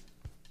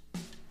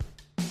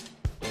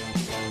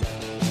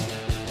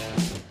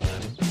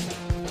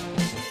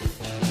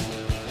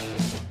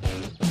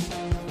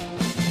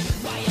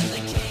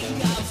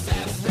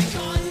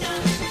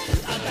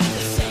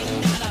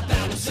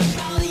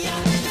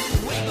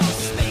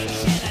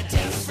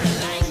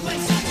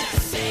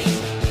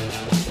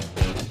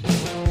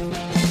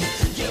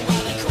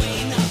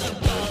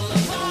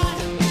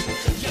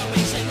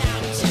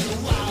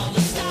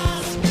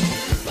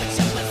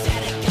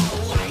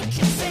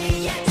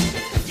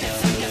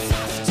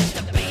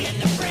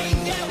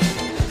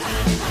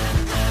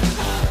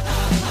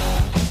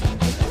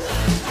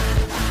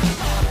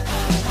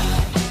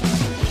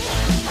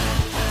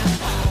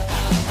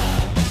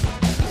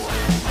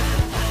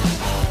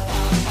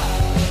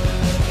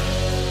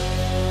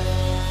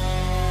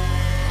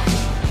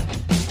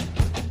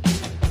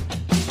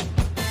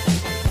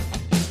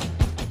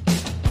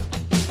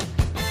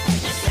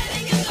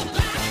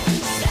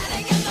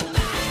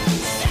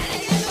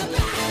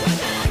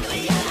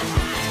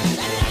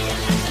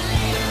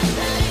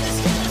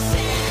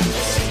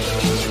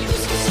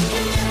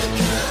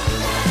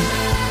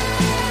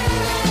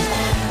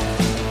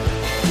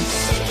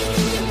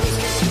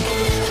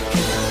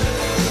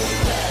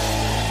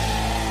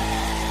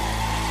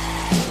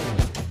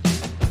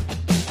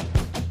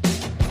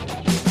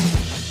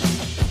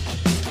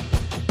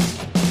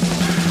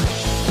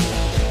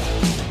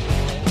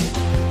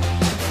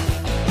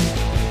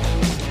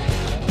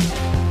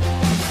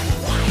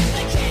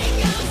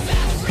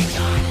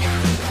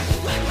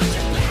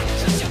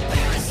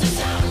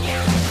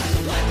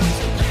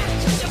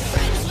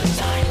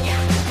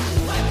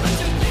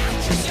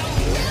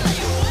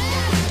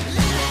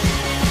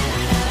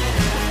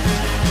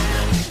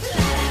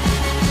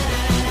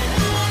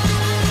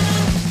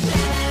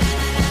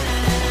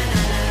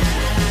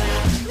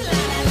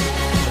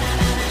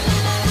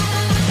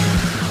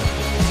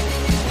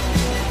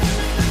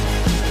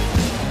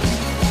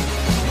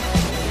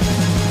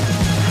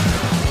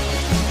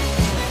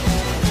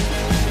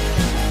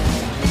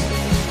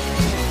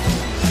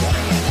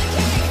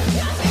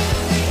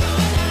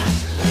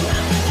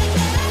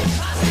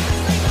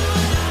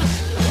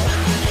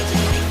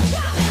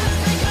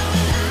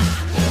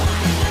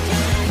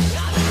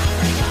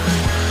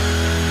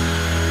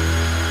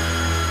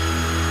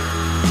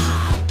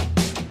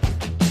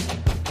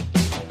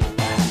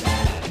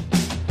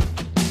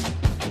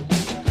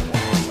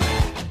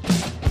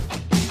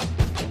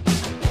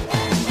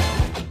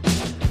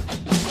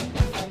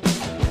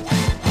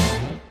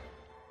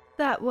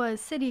 That was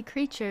City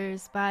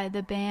Creatures by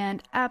the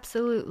band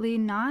Absolutely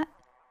Not.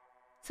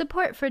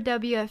 Support for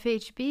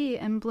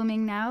WFHB and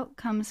bloomingOUT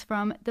comes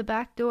from The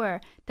Back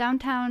Door,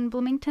 downtown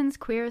Bloomington's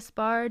queerest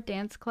bar,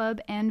 dance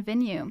club, and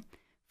venue.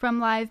 From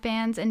live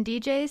bands and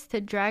DJs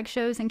to drag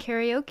shows and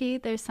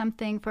karaoke, there's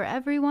something for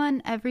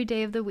everyone every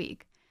day of the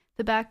week.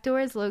 The Back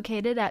Door is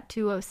located at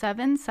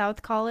 207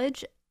 South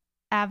College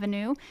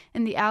Avenue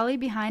in the alley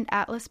behind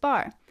Atlas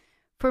Bar.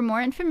 For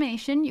more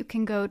information, you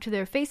can go to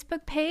their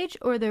Facebook page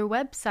or their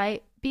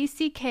website,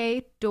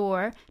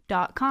 bckdoor.com.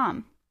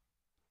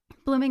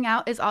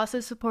 bloomingOUT is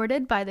also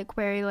supported by the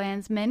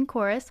Quarrylands Men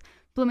Chorus,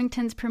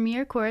 Bloomington's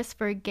premier chorus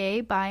for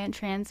gay, bi, and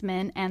trans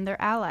men and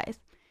their allies.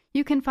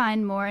 You can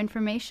find more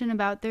information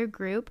about their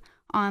group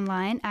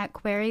online at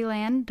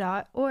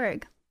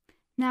quarryland.org.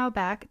 Now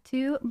back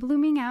to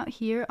bloomingOUT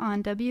here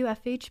on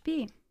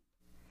WFHB.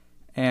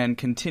 And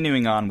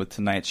continuing on with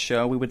tonight's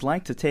show, we would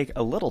like to take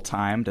a little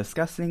time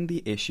discussing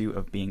the issue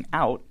of being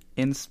out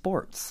in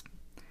sports.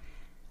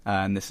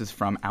 And this is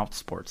from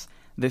Outsports.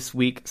 This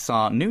week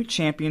saw new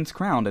champions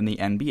crowned in the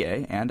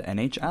NBA and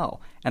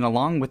NHL. And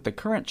along with the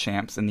current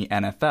champs in the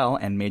NFL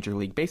and Major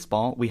League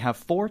Baseball, we have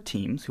 4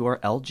 teams who are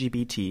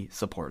LGBT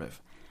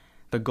supportive.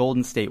 The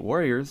Golden State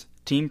Warriors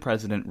team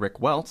president Rick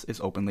Welts is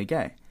openly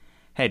gay.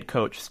 Head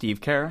coach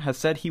Steve Kerr has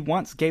said he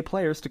wants gay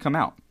players to come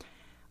out.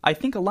 I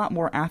think a lot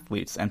more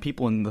athletes and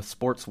people in the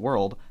sports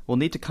world will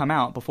need to come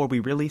out before we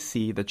really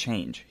see the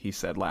change, he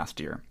said last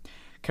year.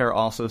 Kerr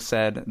also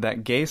said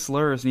that gay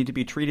slurs need to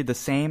be treated the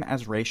same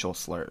as racial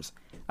slurs.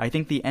 I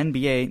think the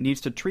NBA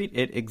needs to treat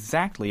it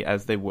exactly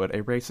as they would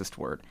a racist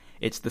word.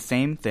 It's the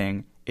same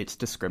thing. It's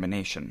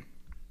discrimination.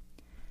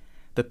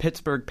 The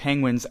Pittsburgh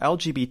Penguins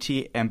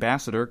LGBT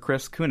ambassador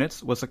Chris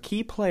Kunitz was a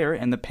key player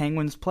in the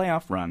Penguins'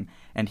 playoff run,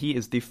 and he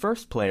is the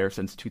first player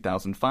since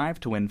 2005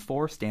 to win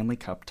 4 Stanley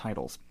Cup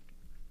titles.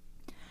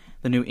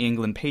 The New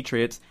England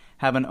Patriots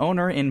have an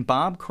owner in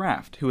Bob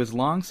Kraft who has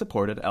long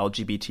supported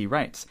LGBT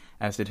rights,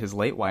 as did his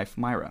late wife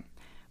Myra.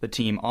 The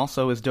team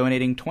also is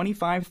donating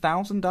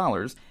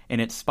 $25,000 in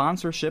its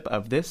sponsorship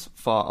of this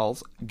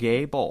fall's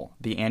Gay Bowl,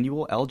 the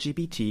annual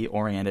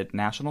LGBT-oriented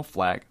National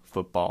Flag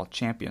Football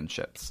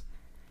Championships.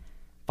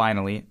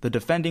 Finally, the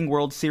defending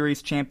World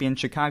Series champion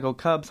Chicago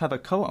Cubs have a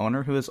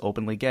co-owner who is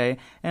openly gay,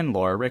 and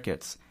Laura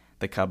Ricketts.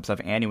 The Cubs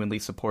have annually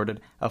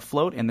supported a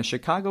float in the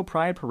Chicago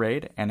Pride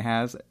Parade and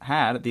has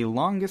had the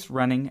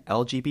longest-running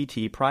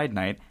LGBT Pride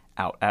Night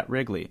out at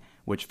Wrigley,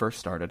 which first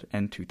started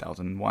in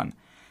 2001.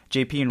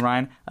 JP and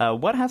Ryne,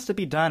 what has to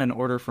be done in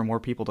order for more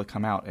people to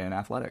come out in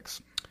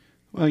athletics?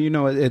 Well,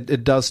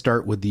 it does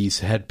start with these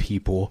head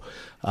people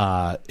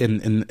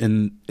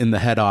in the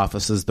head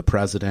offices, the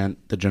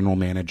president, the general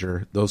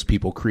manager, those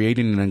people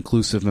creating an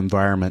inclusive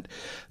environment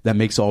that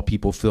makes all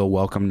people feel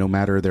welcome, no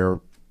matter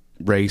their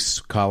race,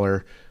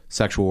 color,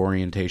 sexual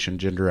orientation,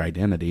 gender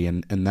identity,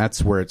 and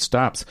that's where it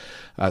starts.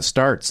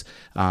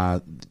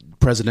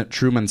 President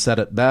Truman said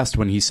it best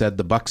when he said,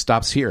 "The buck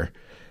stops here."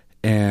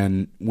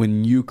 And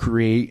when you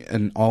create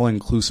an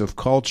all-inclusive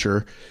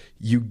culture,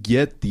 you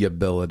get the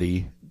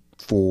ability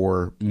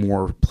for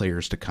more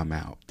players to come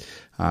out,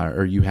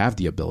 or you have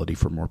the ability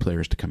for more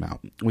players to come out.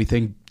 We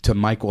think to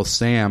Michael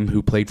Sam,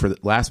 who played for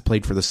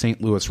the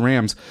St. Louis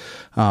Rams,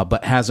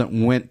 but hasn't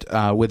went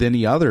with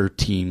any other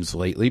teams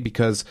lately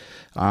because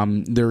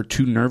they're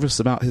too nervous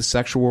about his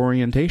sexual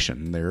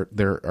orientation.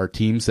 There are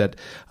teams that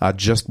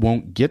just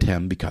won't get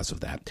him because of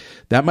that.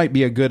 That might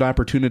be a good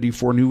opportunity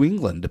for New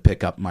England to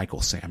pick up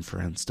Michael Sam,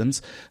 for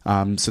instance,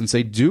 since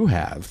they do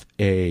have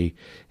a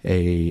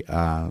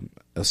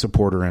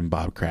supporter in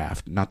Bob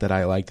Kraft. Not that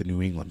I like the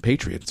New England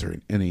Patriots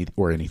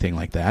or anything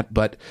like that,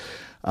 but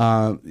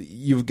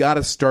you've got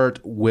to start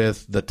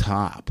with the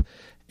top,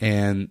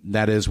 and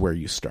that is where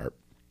you start.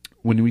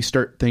 When we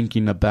start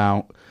thinking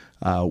about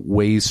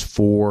ways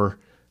for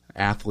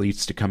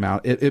athletes to come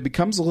out, it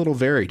becomes a little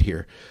varied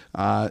here.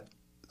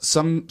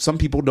 Some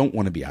people don't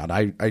want to be out.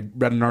 I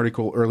read an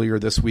article earlier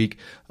this week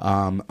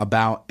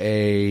about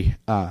an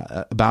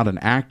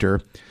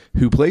actor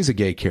who plays a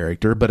gay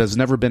character but has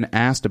never been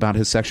asked about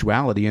his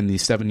sexuality in the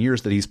 7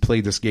 years that he's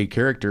played this gay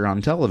character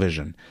on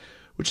television,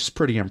 which is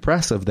pretty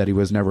impressive that he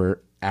was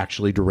never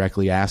actually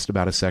directly asked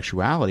about his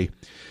sexuality.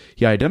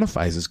 He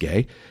identifies as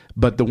gay,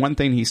 but the one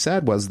thing he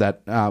said was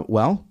that,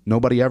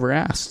 nobody ever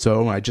asked,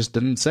 so I just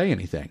didn't say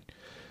anything.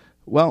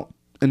 Well,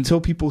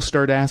 until people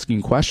start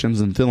asking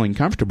questions and feeling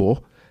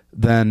comfortable,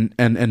 then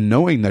and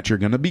knowing that you're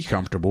going to be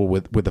comfortable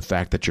with the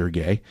fact that you're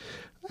gay,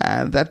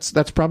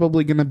 that's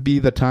probably going to be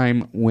the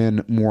time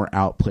when more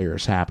out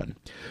players happen.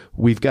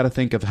 We've got to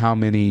think of how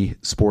many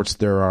sports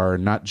there are,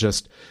 not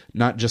just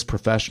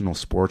professional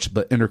sports,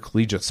 but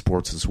intercollegiate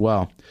sports as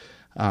well.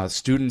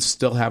 Students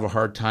still have a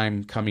hard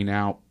time coming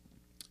out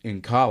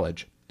in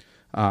college,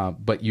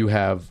 but you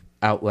have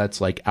outlets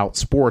like Out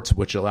Sports,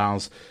 which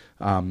allows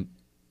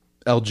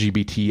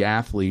LGBT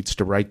athletes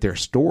to write their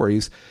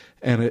stories,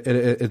 and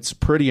it's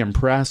pretty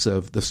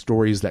impressive, the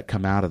stories that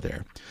come out of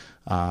there.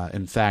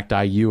 In fact,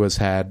 IU has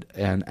had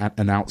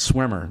an out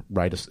swimmer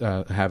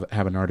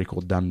have an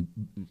article done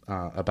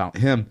about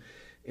him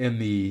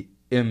in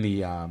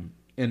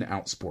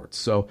Out Sports.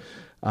 So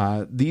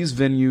these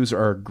venues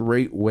are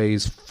great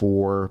ways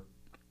for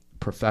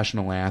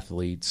professional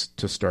athletes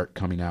to start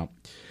coming out.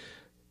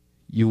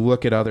 You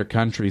look at other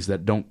countries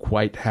that don't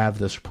quite have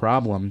this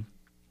problem,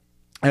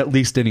 at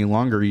least any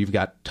longer. You've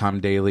got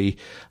Tom Daley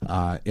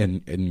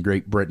in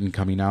Great Britain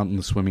coming out in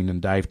the swimming and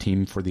dive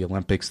team for the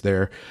Olympics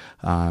there.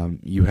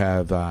 You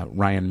have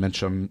Ryan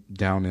Mincham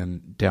down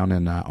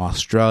in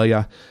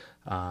Australia.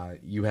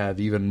 You have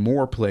even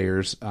more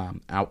players,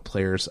 out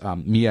players.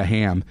 Mia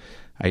Hamm,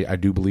 I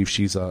do believe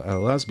she's a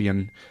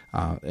lesbian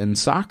in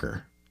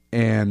soccer.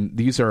 And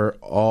these are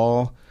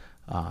all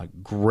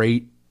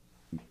great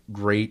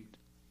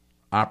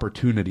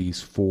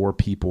opportunities for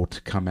people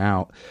to come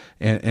out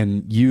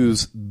and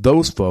use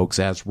those folks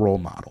as role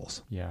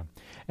models. Yeah.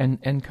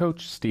 And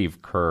Coach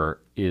Steve Kerr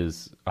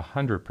is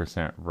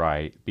 100%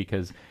 right,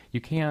 because you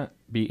can't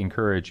be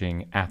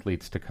encouraging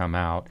athletes to come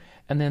out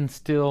and then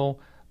still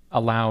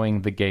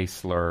allowing the gay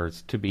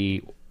slurs to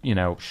be,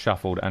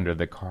 shuffled under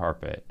the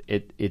carpet.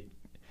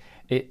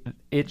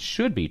 It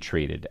should be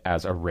treated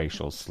as a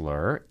racial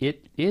slur.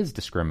 It is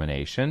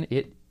discrimination.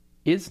 It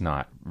is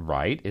not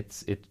right.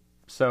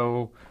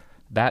 So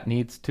that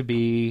needs to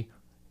be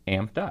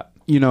amped up.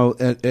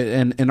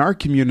 And in our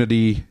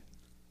community,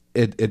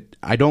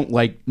 I don't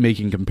like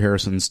making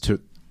comparisons to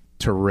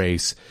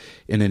race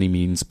in any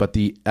means, but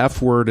the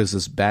F word is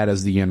as bad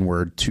as the N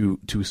word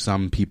to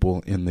some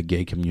people in the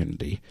gay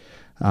community.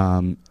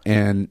 And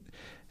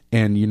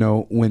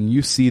when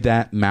you see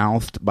that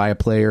mouthed by a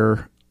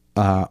player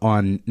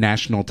on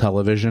national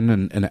television,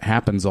 and it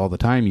happens all the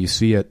time. You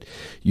see it.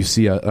 You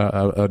see an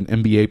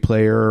NBA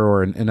player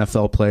or an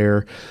NFL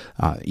player,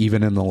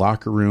 even in the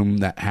locker room.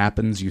 That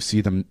happens. You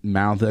see them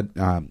mouth it.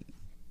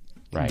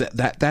 Right.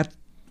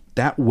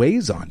 That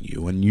weighs on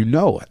you, and you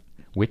know it.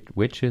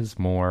 Which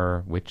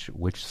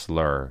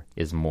slur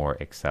is more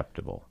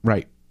acceptable?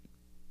 Right.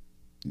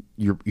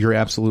 You're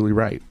absolutely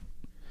right.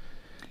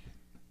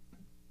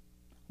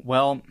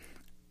 Well,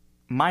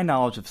 my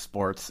knowledge of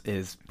sports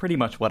is pretty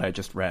much what I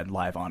just read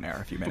live on air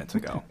a few minutes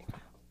ago.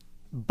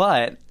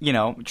 But,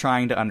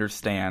 trying to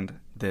understand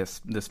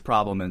this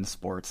problem in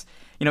sports,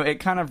 it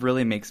kind of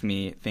really makes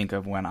me think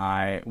of when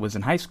I was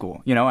in high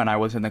school, and I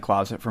was in the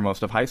closet for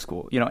most of high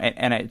school,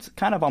 and it's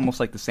kind of almost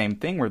like the same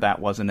thing where that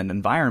wasn't an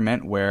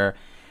environment where,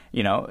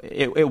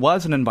 it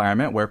was an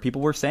environment where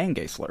people were saying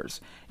gay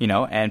slurs,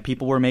 and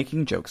people were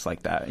making jokes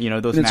like that.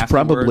 Those It's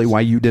probably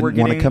why you didn't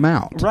want to come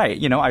out. Right.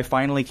 I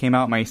finally came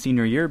out my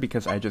senior year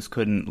because I just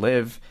couldn't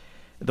live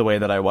the way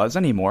that I was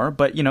anymore.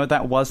 But,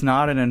 that was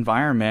not an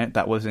environment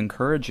that was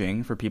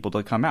encouraging for people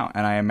to come out.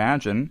 And I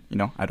imagine,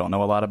 I don't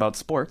know a lot about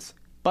sports,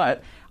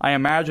 but I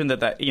imagine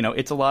that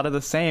it's a lot of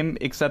the same,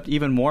 except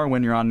even more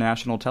when you're on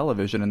national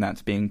television and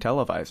that's being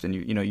televised and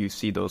you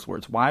see those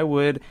words. Why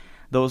would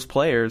those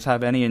players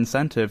have any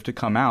incentive to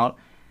come out,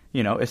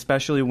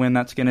 especially when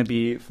that's going to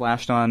be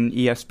flashed on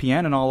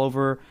ESPN and all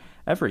over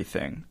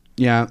everything?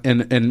 Yeah,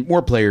 and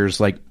more players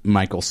like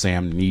Michael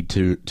Sam need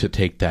to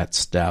take that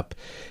step.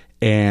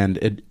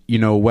 And,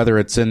 whether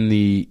it's in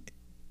the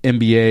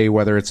NBA,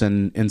 whether it's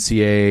in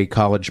NCAA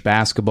college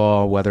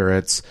basketball, whether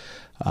it's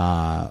in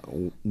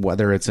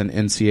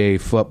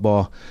NCAA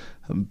football,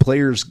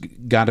 players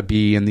got to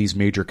be in these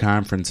major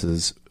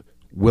conferences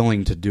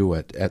willing to do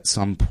it at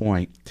some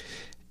point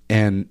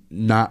and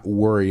not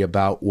worry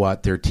about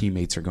what their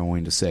teammates are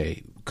going to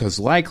say. Because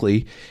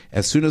likely,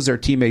 as soon as their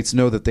teammates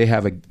know that they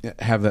have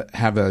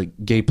a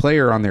gay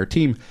player on their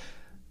team,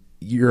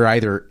 you're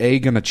either A,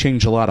 going to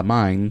change a lot of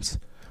minds,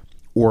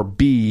 or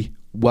B,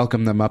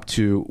 welcome them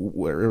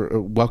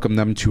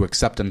to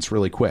acceptance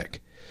really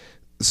quick.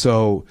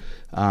 So,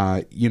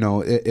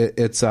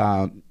 it's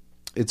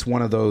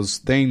one of those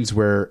things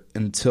where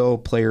until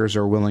players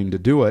are willing to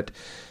do it,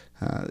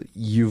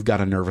 you've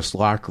got a nervous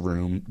locker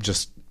room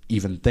just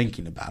even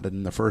thinking about it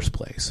in the first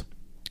place.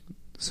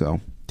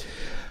 So,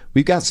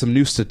 we've got some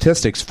new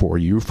statistics for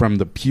you from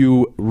the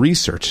Pew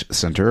Research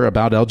Center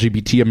about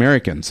LGBT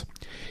Americans.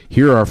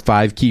 Here are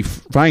 5 key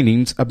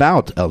findings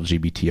about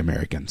LGBT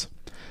Americans.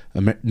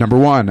 Number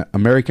 1,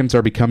 Americans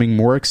are becoming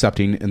more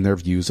accepting in their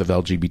views of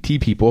LGBT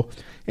people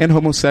and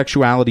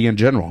homosexuality in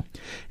general,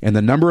 and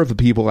the number of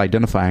people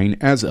identifying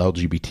as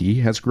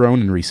LGBT has grown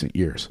in recent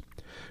years.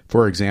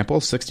 For example,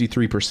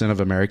 63%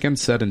 of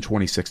Americans said in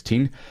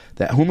 2016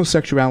 that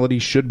homosexuality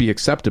should be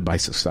accepted by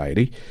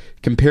society,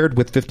 compared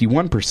with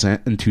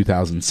 51% in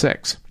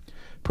 2006.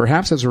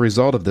 Perhaps as a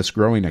result of this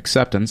growing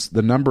acceptance,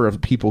 the number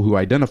of people who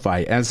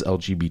identify as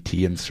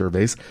LGBT in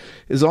surveys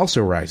is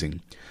also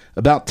rising.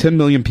 About 10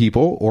 million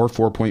people, or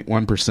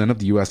 4.1% of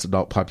the U.S.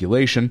 adult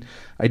population,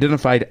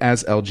 identified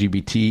as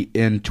LGBT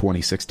in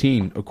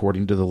 2016,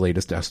 according to the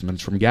latest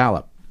estimates from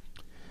Gallup.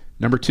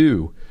 Number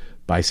 2,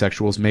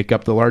 bisexuals make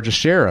up the largest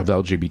share of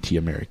LGBT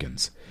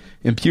Americans.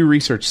 In Pew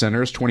Research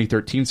Center's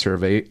 2013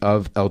 survey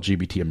of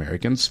LGBT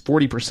Americans,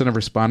 40% of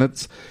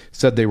respondents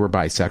said they were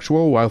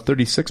bisexual, while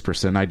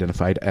 36%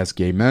 identified as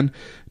gay men,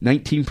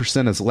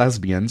 19% as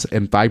lesbians,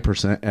 and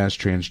 5% as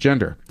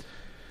transgender.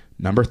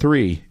 Number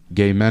 3,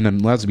 gay men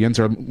and lesbians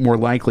are more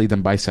likely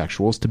than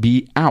bisexuals to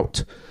be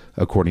out,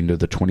 according to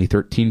the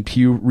 2013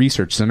 Pew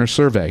Research Center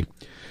survey.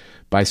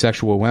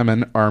 Bisexual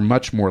women are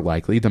much more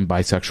likely than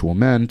bisexual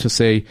men to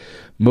say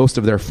most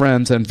of their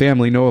friends and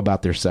family know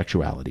about their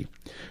sexuality.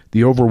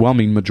 The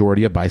overwhelming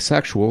majority of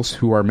bisexuals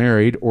who are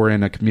married or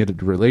in a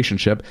committed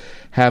relationship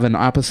have an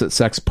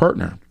opposite-sex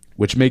partner,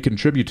 which may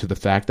contribute to the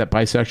fact that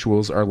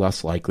bisexuals are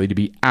less likely to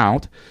be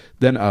out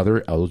than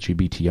other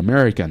LGBT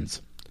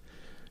Americans.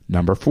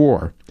 Number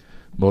 4,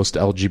 most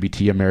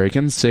LGBT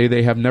Americans say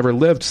they have never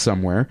lived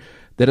somewhere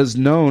that is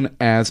known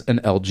as an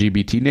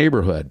LGBT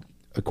neighborhood.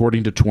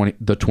 According to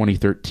the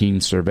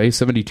 2013 survey,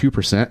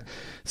 72%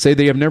 say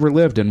they have never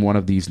lived in one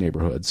of these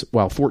neighborhoods,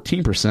 while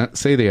 14%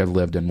 say they have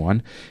lived in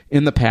one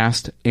in the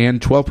past,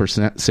 and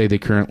 12% say they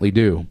currently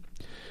do.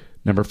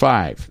 Number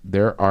 5,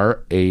 there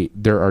are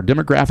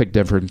demographic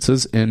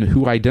differences in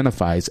who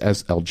identifies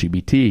as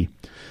LGBT.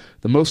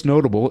 The most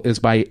notable is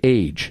by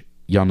age.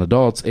 Young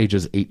adults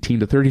ages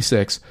 18 to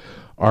 36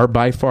 are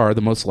by far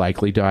the most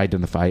likely to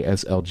identify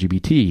as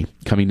LGBT,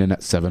 coming in at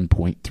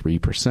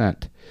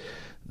 7.3%.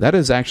 That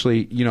is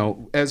actually,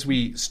 as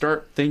we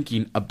start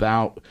thinking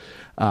about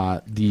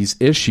these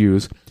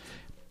issues,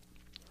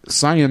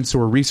 science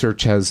or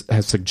research has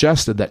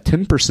suggested that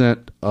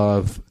 10%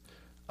 of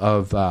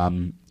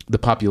the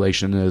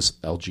population is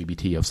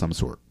LGBT of some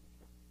sort.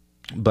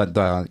 But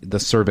the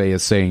survey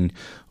is saying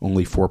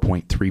only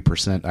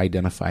 4.3%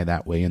 identify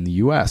that way in the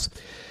U.S.,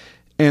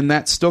 and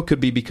that still could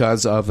be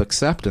because of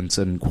acceptance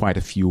in quite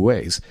a few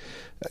ways.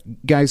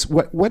 Guys,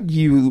 what do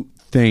you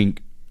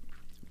think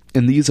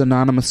in these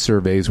anonymous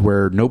surveys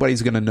where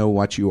nobody's going to know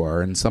what you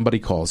are and somebody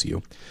calls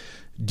you,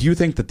 do you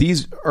think that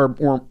these are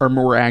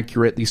more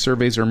accurate, these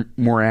surveys are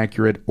more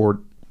accurate,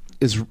 or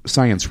is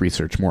science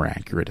research more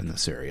accurate in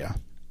this area?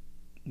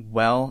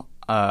 Well,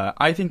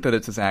 I think that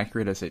it's as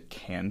accurate as it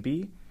can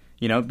be,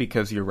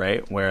 because you're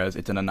right, whereas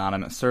it's an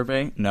anonymous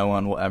survey, no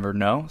one will ever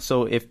know.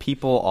 So if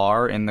people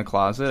are in the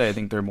closet, I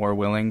think they're more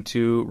willing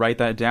to write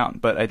that down.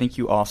 But I think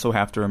you also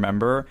have to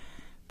remember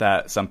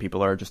that some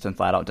people are just in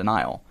flat-out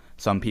denial.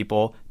 Some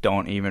people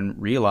don't even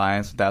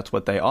realize that's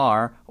what they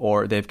are,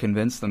 or they've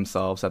convinced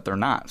themselves that they're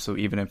not. So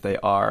even if they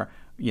are,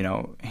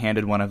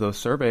 handed one of those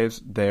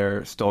surveys,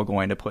 they're still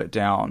going to put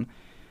down,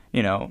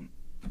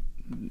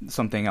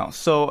 something else.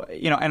 So,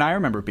 and I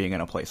remember being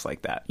in a place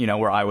like that,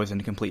 where I was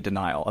in complete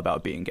denial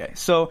about being gay.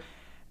 So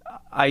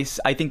I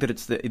think that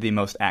it's the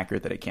most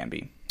accurate that it can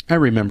be. I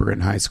remember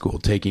in high school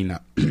taking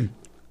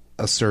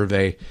a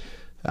survey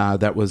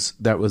that was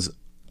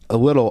a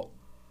little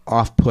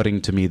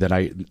off-putting to me, that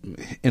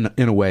in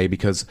a way,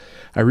 because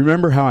I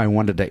remember how I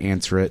wanted to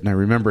answer it, and I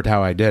remembered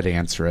how I did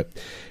answer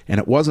it, and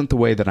it wasn't the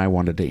way that I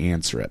wanted to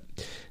answer it,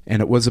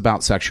 and it was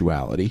about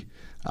sexuality,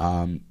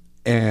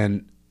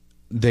 and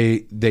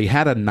they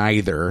had a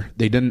neither.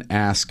 They didn't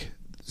ask,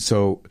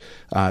 so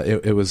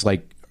it was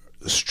like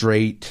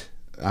straight,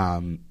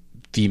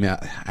 female.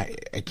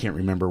 I can't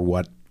remember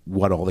what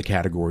all the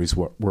categories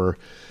were.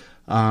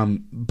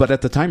 But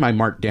at the time I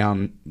marked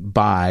down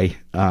bi,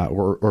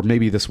 or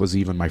maybe this was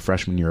even my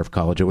freshman year of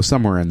college. It was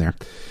somewhere in there.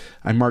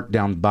 I marked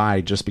down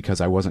bi just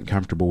because I wasn't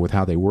comfortable with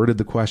how they worded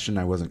the question.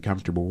 I wasn't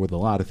comfortable with a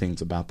lot of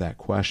things about that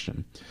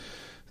question.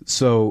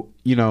 So,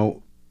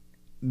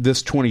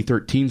 this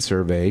 2013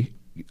 survey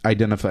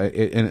identified,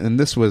 and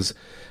this was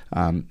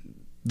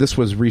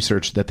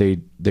research that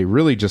they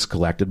really just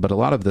collected, but a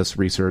lot of this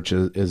research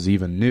is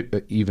even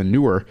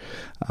newer.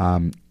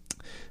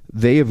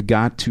 They have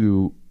got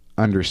to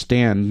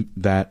understand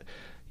that,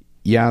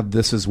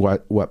 this is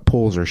what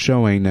polls are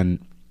showing,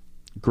 and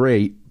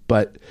great,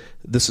 but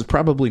this is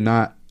probably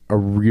not a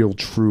real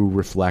true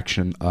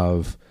reflection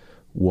of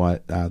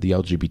what the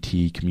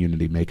LGBT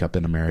community makeup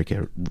in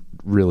America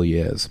really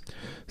is.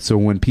 So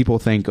when people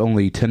think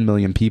only 10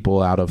 million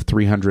people out of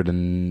 300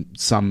 and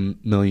some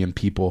million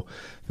people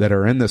that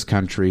are in this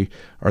country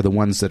are the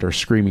ones that are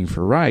screaming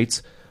for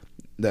rights,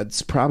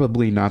 that's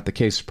probably not the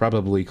case.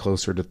 Probably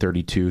closer to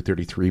 32,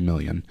 33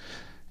 million.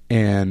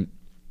 And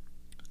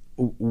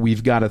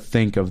we've got to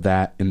think of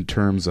that in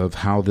terms of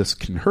how this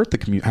can hurt the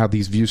community, how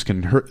these views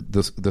can hurt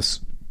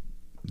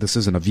this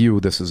isn't a view,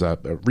 this is a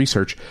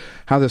research,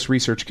 how this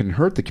research can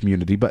hurt the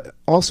community, but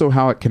also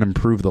how it can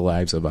improve the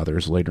lives of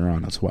others later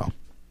on as well.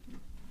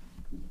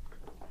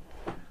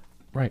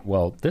 Right.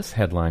 Well, this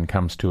headline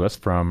comes to us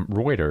from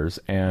Reuters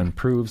and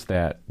proves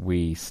that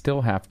we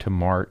still have to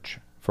march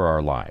for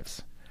our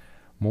lives.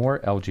 More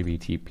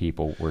LGBT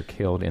people were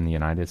killed in the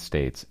United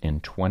States in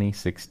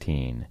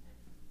 2016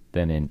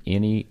 than in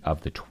any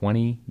of the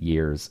 20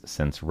 years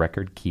since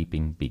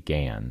record-keeping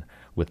began,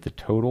 with the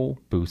total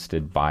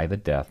boosted by the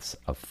deaths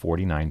of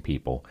 49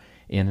 people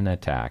in an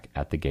attack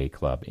at the gay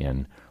club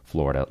in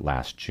Florida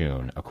last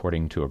June,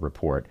 according to a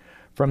report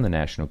from the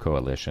National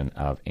Coalition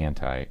of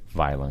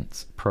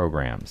Anti-Violence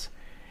Programs.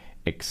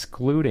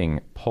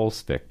 Excluding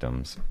Pulse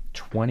victims,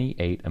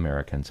 28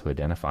 Americans who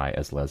identify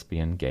as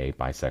lesbian, gay,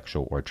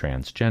 bisexual, or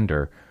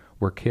transgender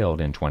were killed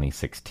in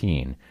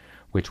 2016,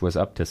 which was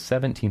up to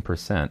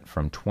 17%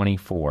 from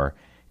 24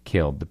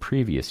 killed the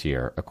previous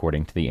year,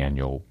 according to the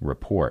annual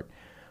report.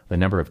 The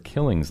number of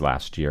killings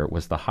last year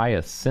was the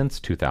highest since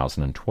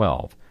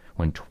 2012,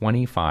 when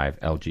 25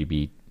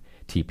 LGBT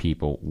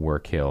people were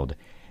killed.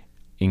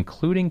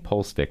 Including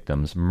Pulse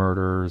victims,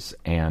 murders,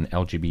 and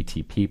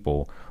LGBT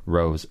people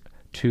rose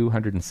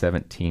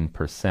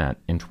 217%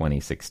 in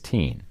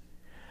 2016.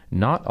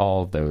 Not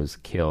all of those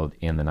killed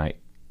in the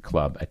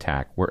nightclub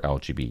attack were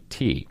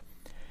LGBT.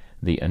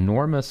 The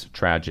enormous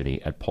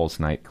tragedy at Pulse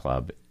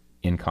nightclub,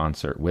 in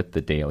concert with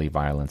the daily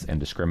violence and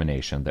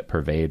discrimination that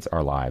pervades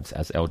our lives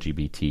as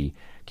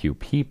LGBTQ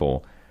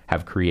people,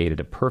 have created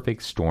a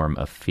perfect storm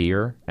of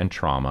fear and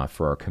trauma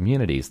for our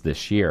communities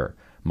this year,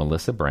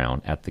 Melissa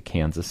Brown at the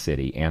Kansas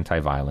City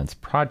Anti-Violence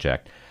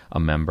Project, a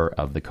member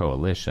of the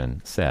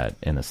coalition, said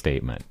in a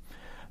statement.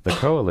 The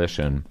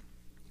coalition,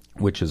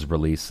 which has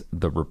released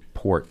the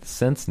report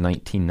since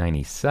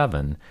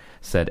 1997,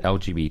 said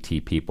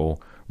LGBT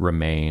people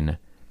remain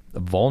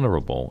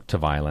vulnerable to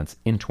violence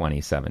in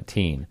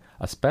 2017,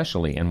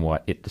 especially in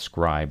what it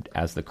described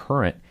as the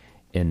current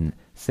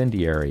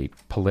incendiary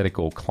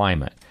political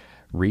climate.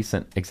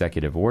 Recent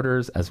executive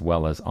orders, as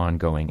well as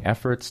ongoing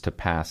efforts to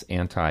pass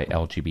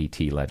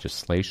anti-LGBT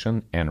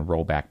legislation and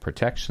roll back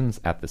protections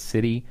at the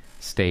city,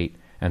 state,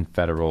 and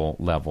federal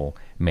level,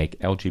 make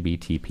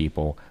LGBT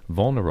people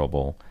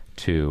vulnerable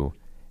to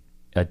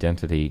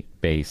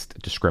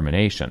identity-based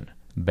discrimination.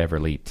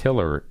 Beverly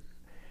Tiller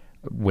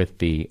with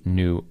the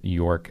New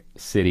York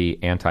City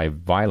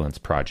Anti-Violence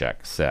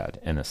Project said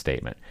in a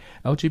statement,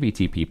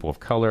 LGBT people of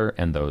color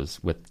and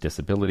those with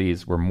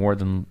disabilities were more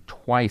than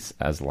twice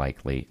as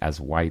likely as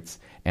whites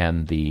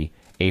and the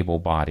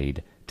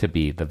able-bodied to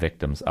be the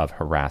victims of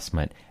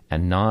harassment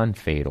and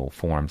non-fatal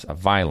forms of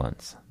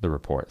violence, the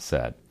report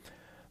said.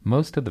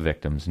 Most of the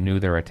victims knew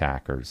their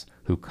attackers,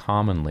 who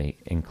commonly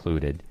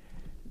included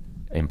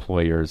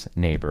employers,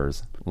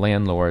 neighbors,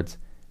 landlords,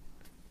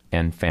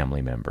 and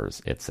family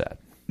members, it said.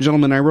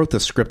 Gentlemen, I wrote the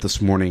script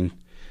this morning,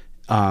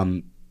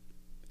 and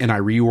I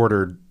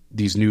reordered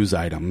these news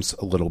items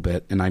a little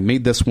bit, and I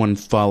made this one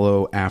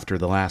follow after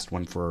the last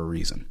one for a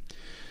reason.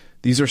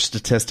 These are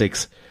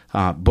statistics.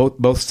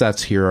 Both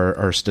sets here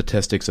are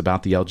statistics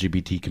about the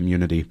LGBT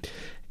community,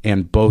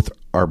 and both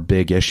are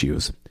big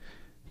issues.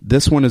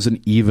 This one is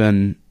an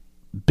even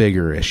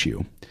bigger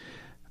issue.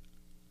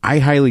 I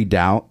highly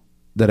doubt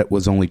that it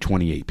was only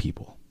 28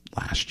 people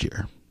last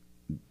year.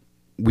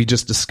 We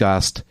just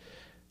discussed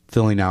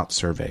filling out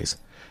surveys.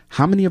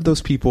 How many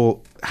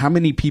people,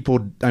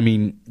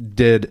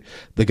 did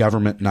the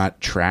government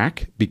not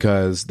track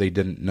because they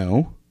didn't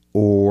know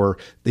or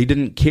they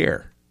didn't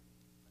care?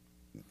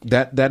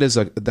 That is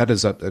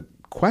a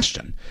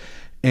question.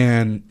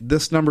 And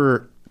this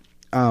number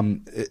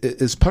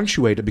is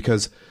punctuated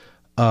because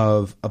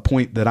of a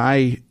point that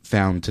I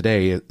found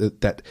today,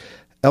 that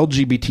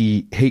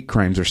LGBT hate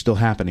crimes are still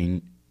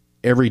happening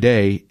every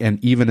day,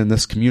 and even in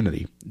this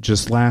community.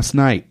 Just last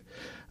night,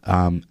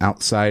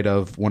 outside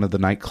of one of the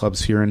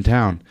nightclubs here in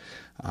town,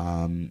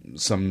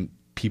 some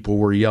people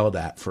were yelled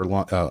at for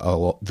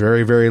a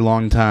very, very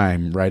long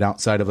time right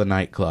outside of a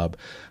nightclub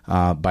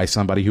by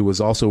somebody who was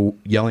also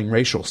yelling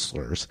racial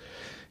slurs.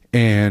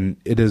 And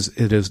it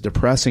is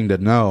depressing to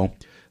know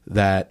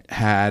that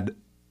had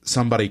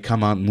somebody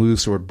come on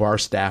loose or bar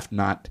staff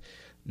not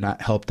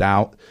helped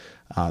out,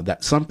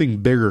 that something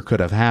bigger could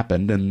have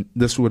happened, and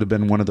this would have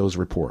been one of those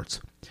reports.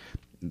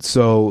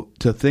 So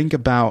to think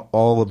about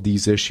all of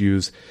these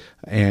issues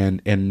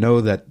and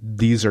know that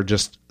these are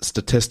just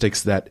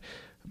statistics that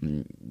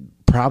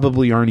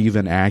probably aren't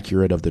even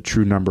accurate of the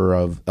true number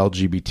of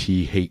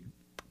LGBT hate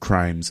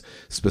crimes,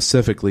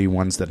 specifically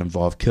ones that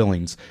involve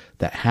killings,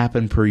 that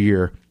happen per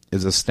year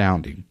is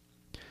astounding.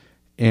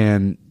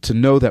 And to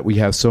know that we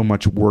have so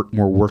much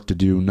more work to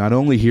do, not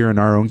only here in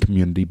our own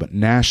community, but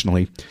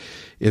nationally,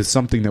 is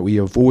something that we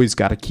have always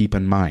got to keep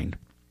in mind.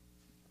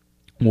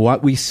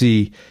 What we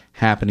see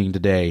happening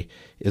today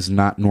is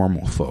not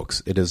normal,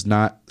 folks. It is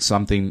not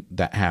something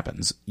that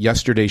happens.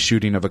 Yesterday's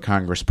shooting of a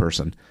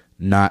congressperson,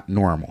 not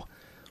normal.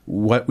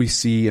 What we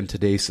see in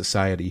today's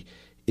society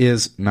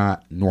is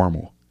not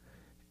normal.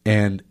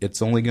 And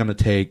it's only going to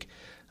take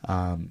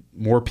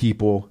more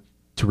people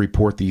to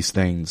report these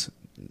things,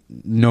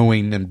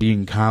 knowing and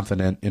being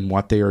confident in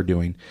what they are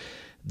doing,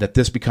 that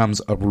this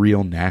becomes a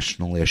real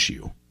national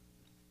issue.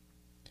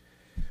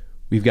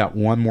 We've got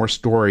one more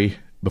story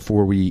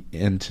before we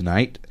end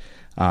tonight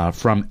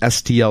from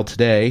STL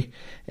Today,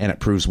 and it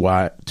proves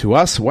why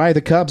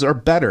the Cubs are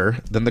better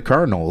than the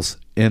Cardinals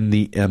in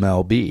the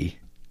MLB.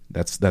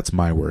 That's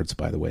my words,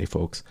 by the way,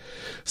 folks.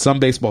 Some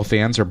baseball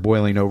fans are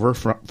boiling over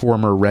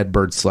former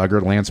Redbird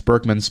slugger Lance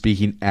Berkman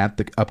speaking at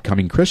the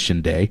upcoming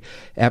Christian Day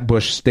at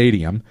Busch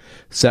Stadium,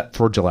 set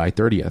for July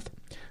 30th.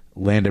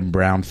 Landon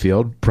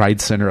Brownfield,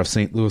 Pride Center of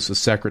St. Louis's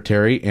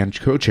secretary and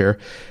co-chair,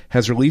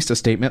 has released a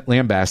statement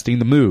lambasting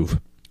the move.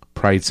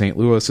 Pride St.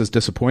 Louis is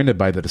disappointed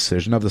by the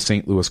decision of the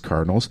St. Louis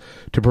Cardinals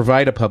to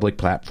provide a public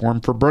platform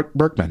for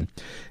Berkman,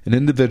 an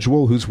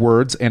individual whose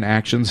words and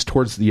actions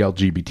towards the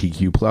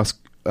LGBTQ+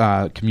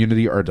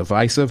 community are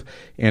divisive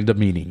and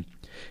demeaning.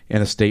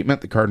 In a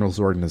statement, the Cardinals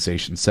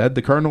organization said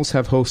the Cardinals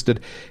have hosted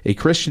a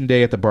Christian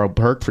Day at the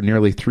ballpark for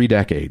nearly 3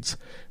 decades.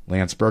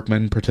 Lance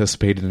Berkman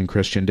participated in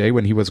Christian Day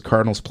when he was a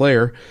Cardinals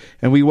player,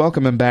 and we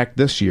welcome him back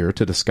this year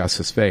to discuss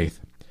his faith.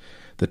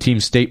 The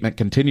team's statement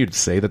continued to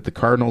say that the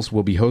Cardinals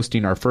will be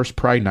hosting our first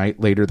Pride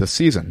Night later this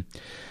season,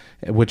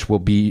 which will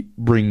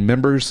bring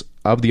members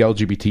of the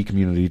LGBT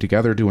community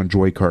together to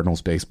enjoy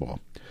Cardinals baseball.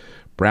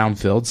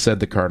 Brownfield said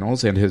the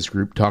Cardinals and his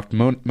group talked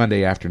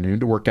Monday afternoon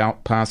to work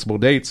out possible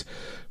dates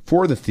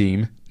for the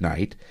theme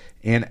night,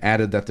 and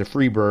added that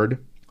Fredbird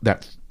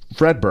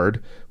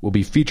will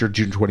be featured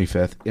June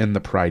 25th in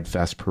the Pride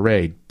Fest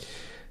parade.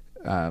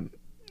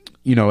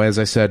 As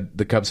I said,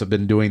 the Cubs have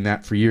been doing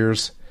that for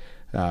years,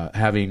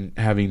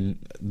 having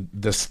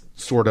this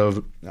sort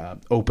of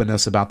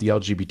openness about the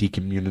LGBT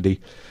community,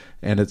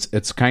 and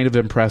it's kind of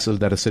impressive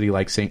that a city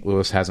like St.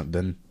 Louis hasn't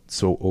been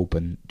so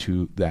open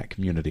to that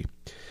community.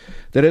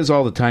 That is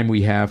all the time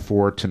we have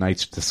for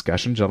tonight's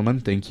discussion, gentlemen.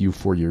 Thank you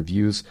for your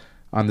views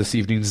on this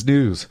evening's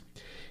news.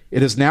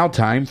 It is now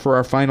time for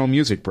our final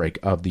music break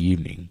of the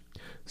evening.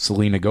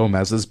 Selena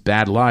Gomez's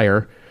Bad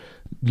Liar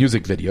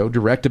music video,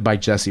 directed by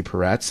Jessie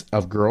Grubb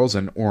of Girls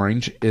in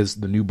Orange is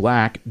the New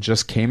Black,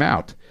 just came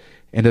out,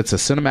 and it's a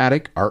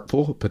cinematic,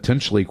 artful,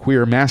 potentially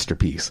queer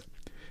masterpiece.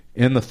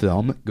 In the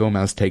film,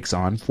 Gomez takes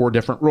on 4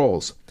 different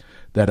roles: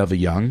 that of a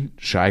young,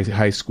 shy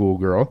high school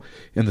girl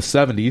in the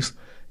 70s,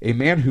 a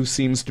man who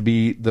seems to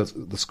be the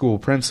school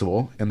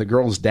principal and the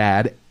girl's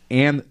dad,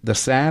 and the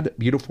sad,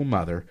 beautiful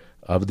mother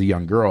of the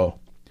young girl.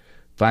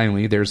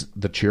 Finally, there's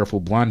the cheerful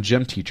blonde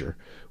gym teacher,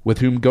 with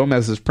whom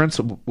Gomez's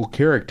principal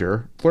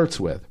character flirts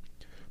with.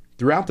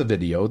 Throughout the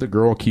video, the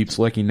girl keeps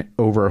looking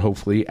over,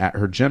 hopefully, at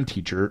her gym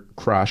teacher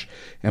crush,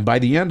 and by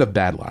the end of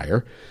Bad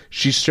Liar,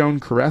 she's shown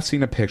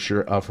caressing a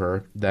picture of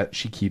her that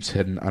she keeps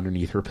hidden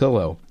underneath her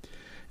pillow.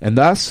 And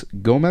thus,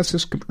 Gomez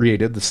has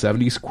created the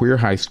 70s queer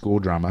high school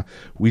drama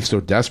we've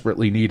so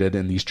desperately needed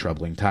in these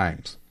troubling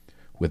times.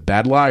 With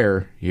Bad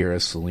Liar, here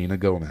is Selena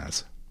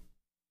Gomez.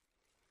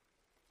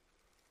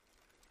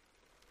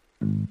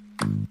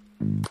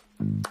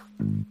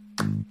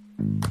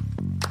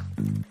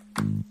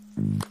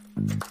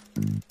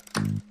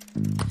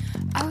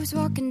 I was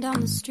walking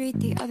down the street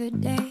the other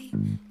day,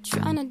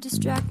 trying to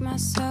distract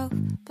myself,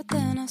 but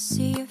then I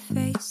see your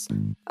face.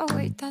 Oh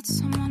wait, that's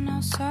someone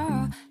else.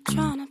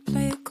 Trying to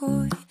play it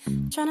coy,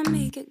 trying to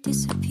make it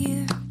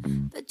disappear.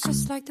 But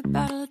just like the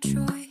Battle of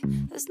Troy,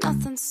 there's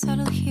nothing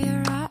subtle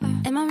here.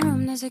 In my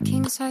room there's a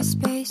king-size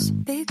space,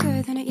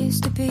 bigger than it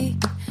used to be.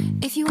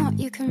 If you want,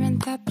 you can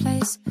rent that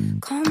place.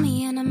 Call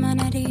me an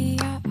amenity.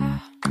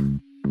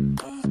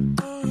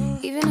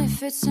 Even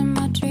if it's in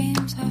my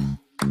dreams.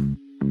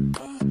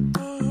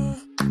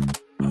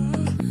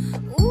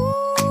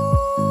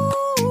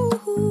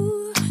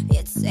 Ooh,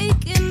 you're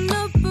taking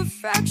up a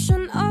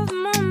fraction of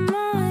my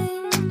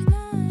mind.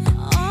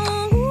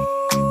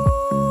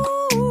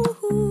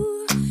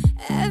 Oh,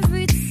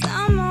 every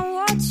time I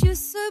watch you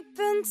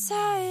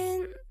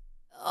serpentine.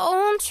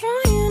 Oh, I'm trying.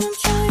 Oh,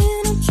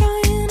 trying. Oh, trying.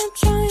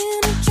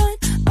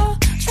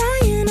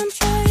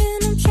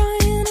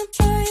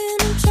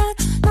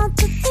 Not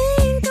to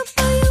think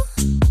about you.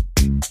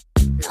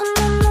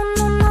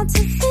 No, not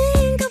to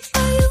think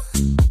about you.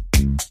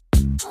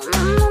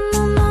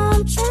 Oh, no,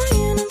 I'm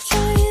trying. Oh,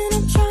 trying.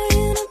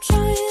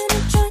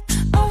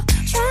 Oh,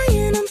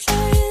 trying.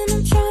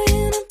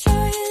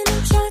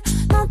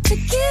 Not to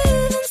give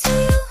in to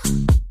you.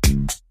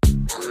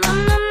 No,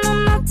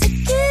 not to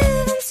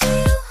give in to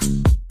you.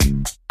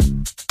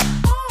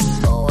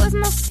 But with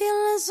my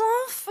feelings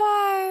on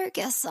fire,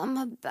 guess I'm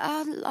a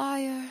bad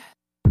liar.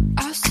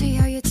 I see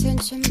how your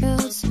tension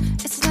builds.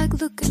 It's like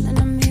looking in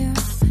a mirror.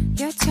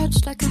 You're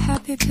touched like a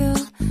happy pill,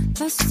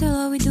 but still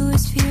all we do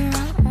is fear.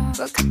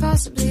 What could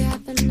possibly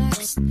happen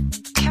next?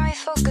 Can we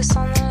focus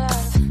on the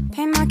love?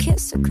 Paint my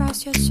kiss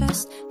across your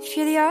chest. If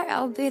you're the art,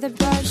 I'll be the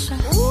brush.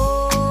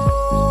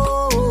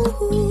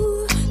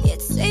 Ooh, you're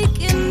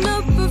taking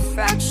up a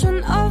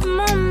fraction of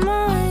my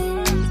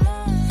mind.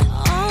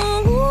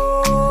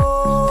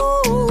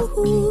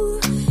 Oh,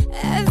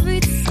 every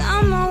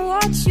time I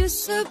watch you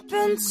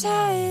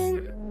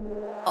serpentine.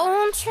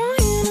 Oh, I'm trying.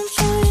 Oh,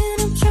 trying.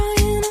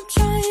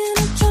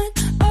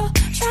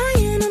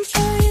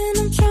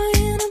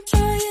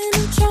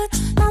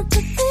 Not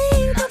to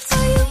think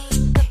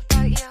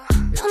about you.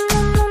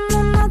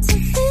 No, not to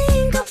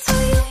think about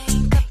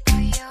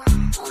you.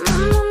 Oh, no,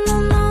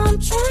 I'm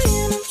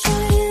trying.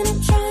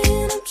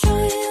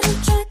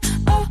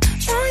 Oh,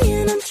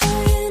 trying.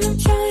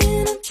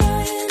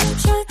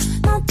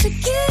 Not to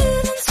give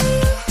in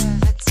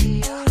to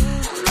you.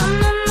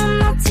 No,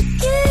 not to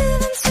give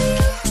in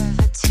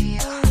to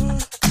you.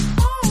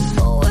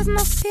 But with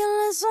my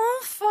feelings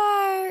on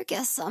fire,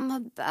 guess I'm a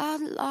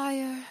bad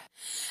liar.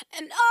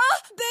 And oh,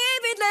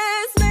 baby,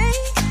 let's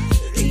make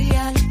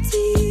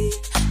reality,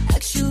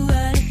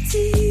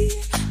 actuality,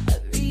 a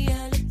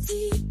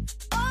reality.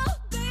 Oh,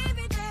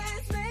 baby,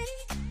 let's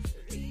make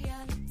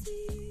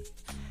reality.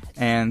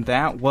 And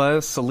that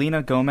was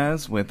Selena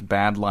Gomez with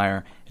Bad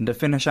Liar. And to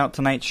finish out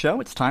tonight's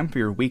show, it's time for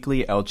your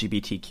weekly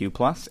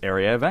LGBTQ+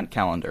 area event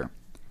calendar.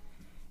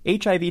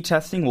 HIV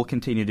testing will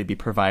continue to be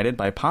provided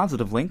by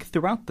Positive Link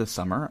throughout the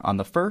summer on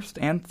the first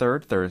and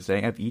third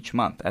Thursday of each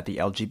month at the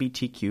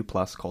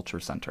LGBTQ+ Culture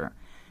Center.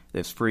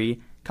 This free,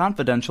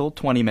 confidential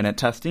 20-minute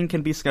testing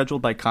can be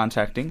scheduled by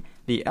contacting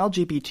the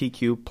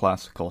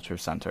LGBTQ+ Culture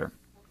Center.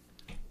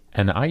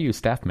 An IU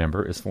staff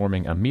member is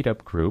forming a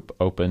meetup group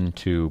open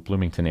to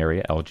Bloomington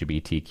area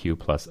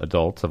LGBTQ+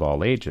 adults of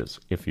all ages.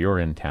 If you're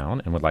in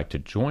town and would like to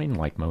join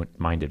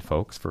like-minded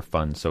folks for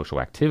fun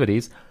social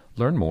activities,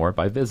 learn more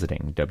by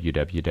visiting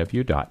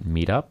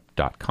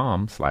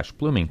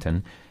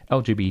www.meetup.com/Bloomington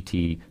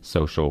LGBT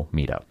Social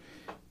Meetup.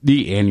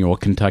 The annual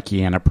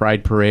Kentuckiana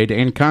Pride Parade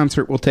and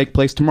concert will take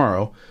place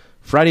tomorrow,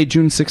 Friday,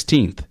 June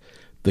 16th.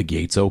 The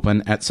gates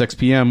open at 6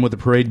 p.m. with the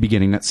parade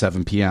beginning at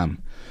 7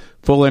 p.m.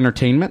 Full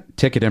entertainment,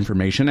 ticket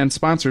information, and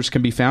sponsors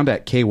can be found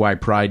at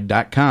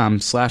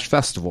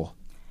kypride.com/festival.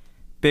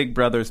 Big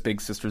Brothers Big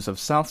Sisters of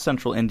South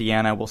Central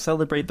Indiana will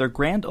celebrate their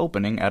grand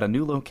opening at a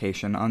new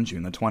location on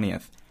June the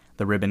 20th.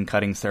 The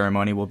ribbon-cutting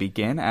ceremony will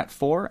begin at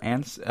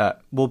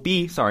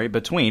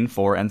between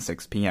 4 and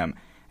 6 p.m.,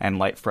 and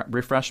light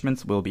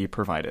refreshments will be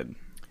provided.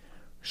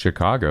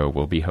 Chicago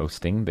will be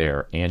hosting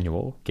their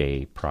annual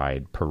Gay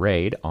Pride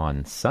Parade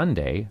on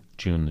Sunday,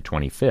 June the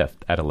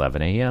 25th at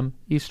 11 a.m.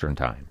 Eastern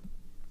Time.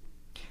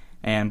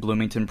 And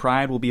Bloomington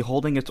Pride will be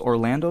holding its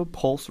Orlando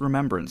Pulse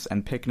Remembrance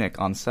and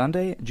Picnic on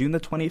Sunday, June the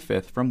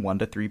 25th from 1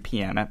 to 3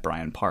 p.m. at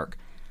Bryan Park.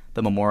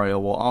 The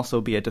memorial will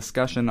also be a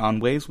discussion on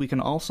ways we can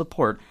all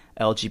support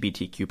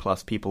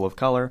LGBTQ+ people of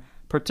color,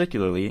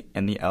 particularly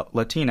in the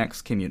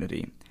Latinx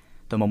community.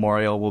 The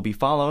memorial will be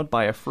followed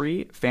by a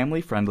free,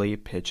 family-friendly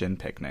pitch-in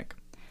picnic.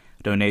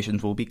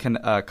 Donations will be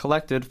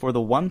collected for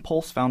the One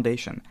Pulse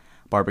Foundation.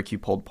 Barbecue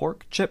pulled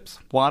pork, chips,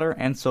 water,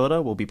 and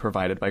soda will be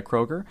provided by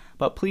Kroger,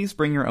 but please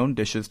bring your own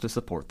dishes to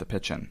support the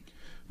pitch-in.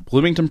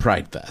 Bloomington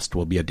Pride Fest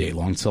will be a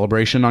day-long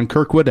celebration on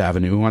Kirkwood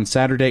Avenue on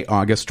Saturday,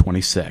 August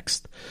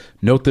 26th.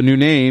 Note the new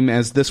name,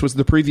 as this was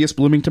the previous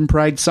Bloomington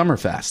Pride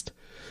Summerfest.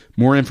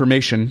 More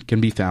information can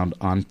be found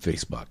on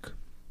Facebook.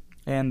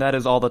 And that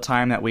is all the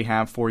time that we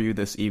have for you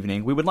this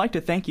evening. We would like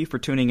to thank you for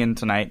tuning in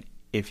tonight.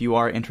 If you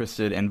are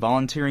interested in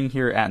volunteering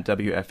here at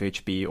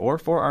WFHB or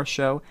for our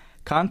show,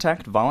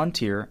 contact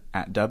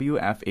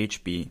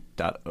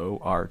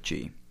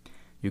volunteer@wfhb.org.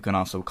 You can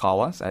also call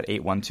us at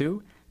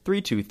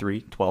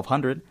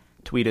 812-323-1200,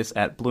 tweet us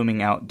at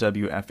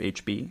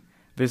bloomingOUT.WFHB,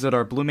 visit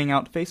our Blooming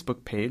Out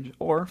Facebook page,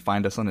 or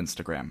find us on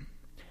Instagram.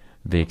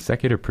 The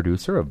executive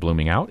producer of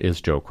Blooming Out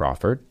is Joe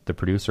Crawford. The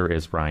producer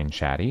is Ryne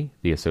Shadday.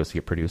 The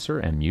associate producer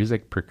and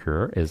music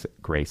procurer is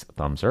Grace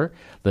Thumser.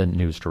 The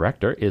news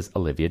director is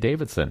Olivia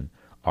Davidson.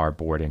 Our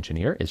board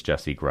engineer is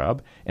Jessie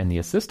Grubb, and the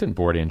assistant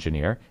board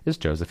engineer is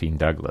Josephine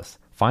Douglas.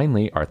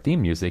 Finally, our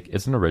theme music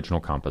is an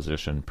original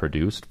composition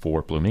produced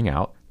for Blooming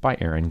Out by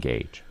Aaron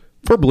Gage.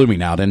 For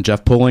Blooming Out and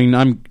Jeff Pulling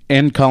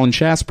and Colin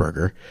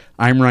Shassberger,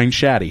 I'm Ryne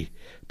Shadday.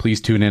 Please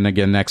tune in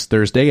again next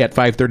Thursday at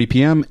 5:30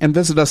 p.m. and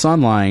visit us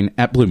online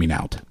at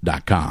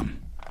bloomingOUT.com.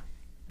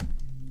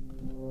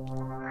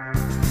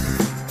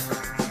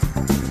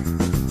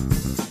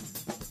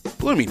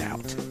 Blooming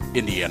Out,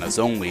 Indiana's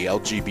only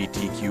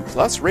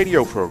LGBTQ+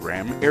 radio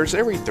program, airs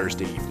every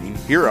Thursday evening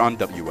here on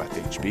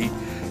WFHB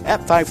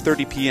at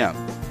 5:30 p.m.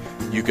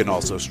 You can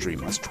also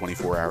stream us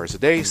 24 hours a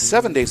day,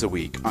 7 days a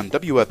week on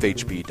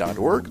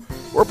WFHB.org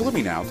or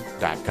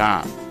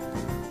bloomingOUT.com.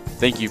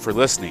 Thank you for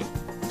listening.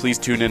 Please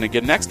tune in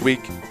again next week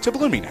to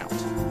Blooming Out.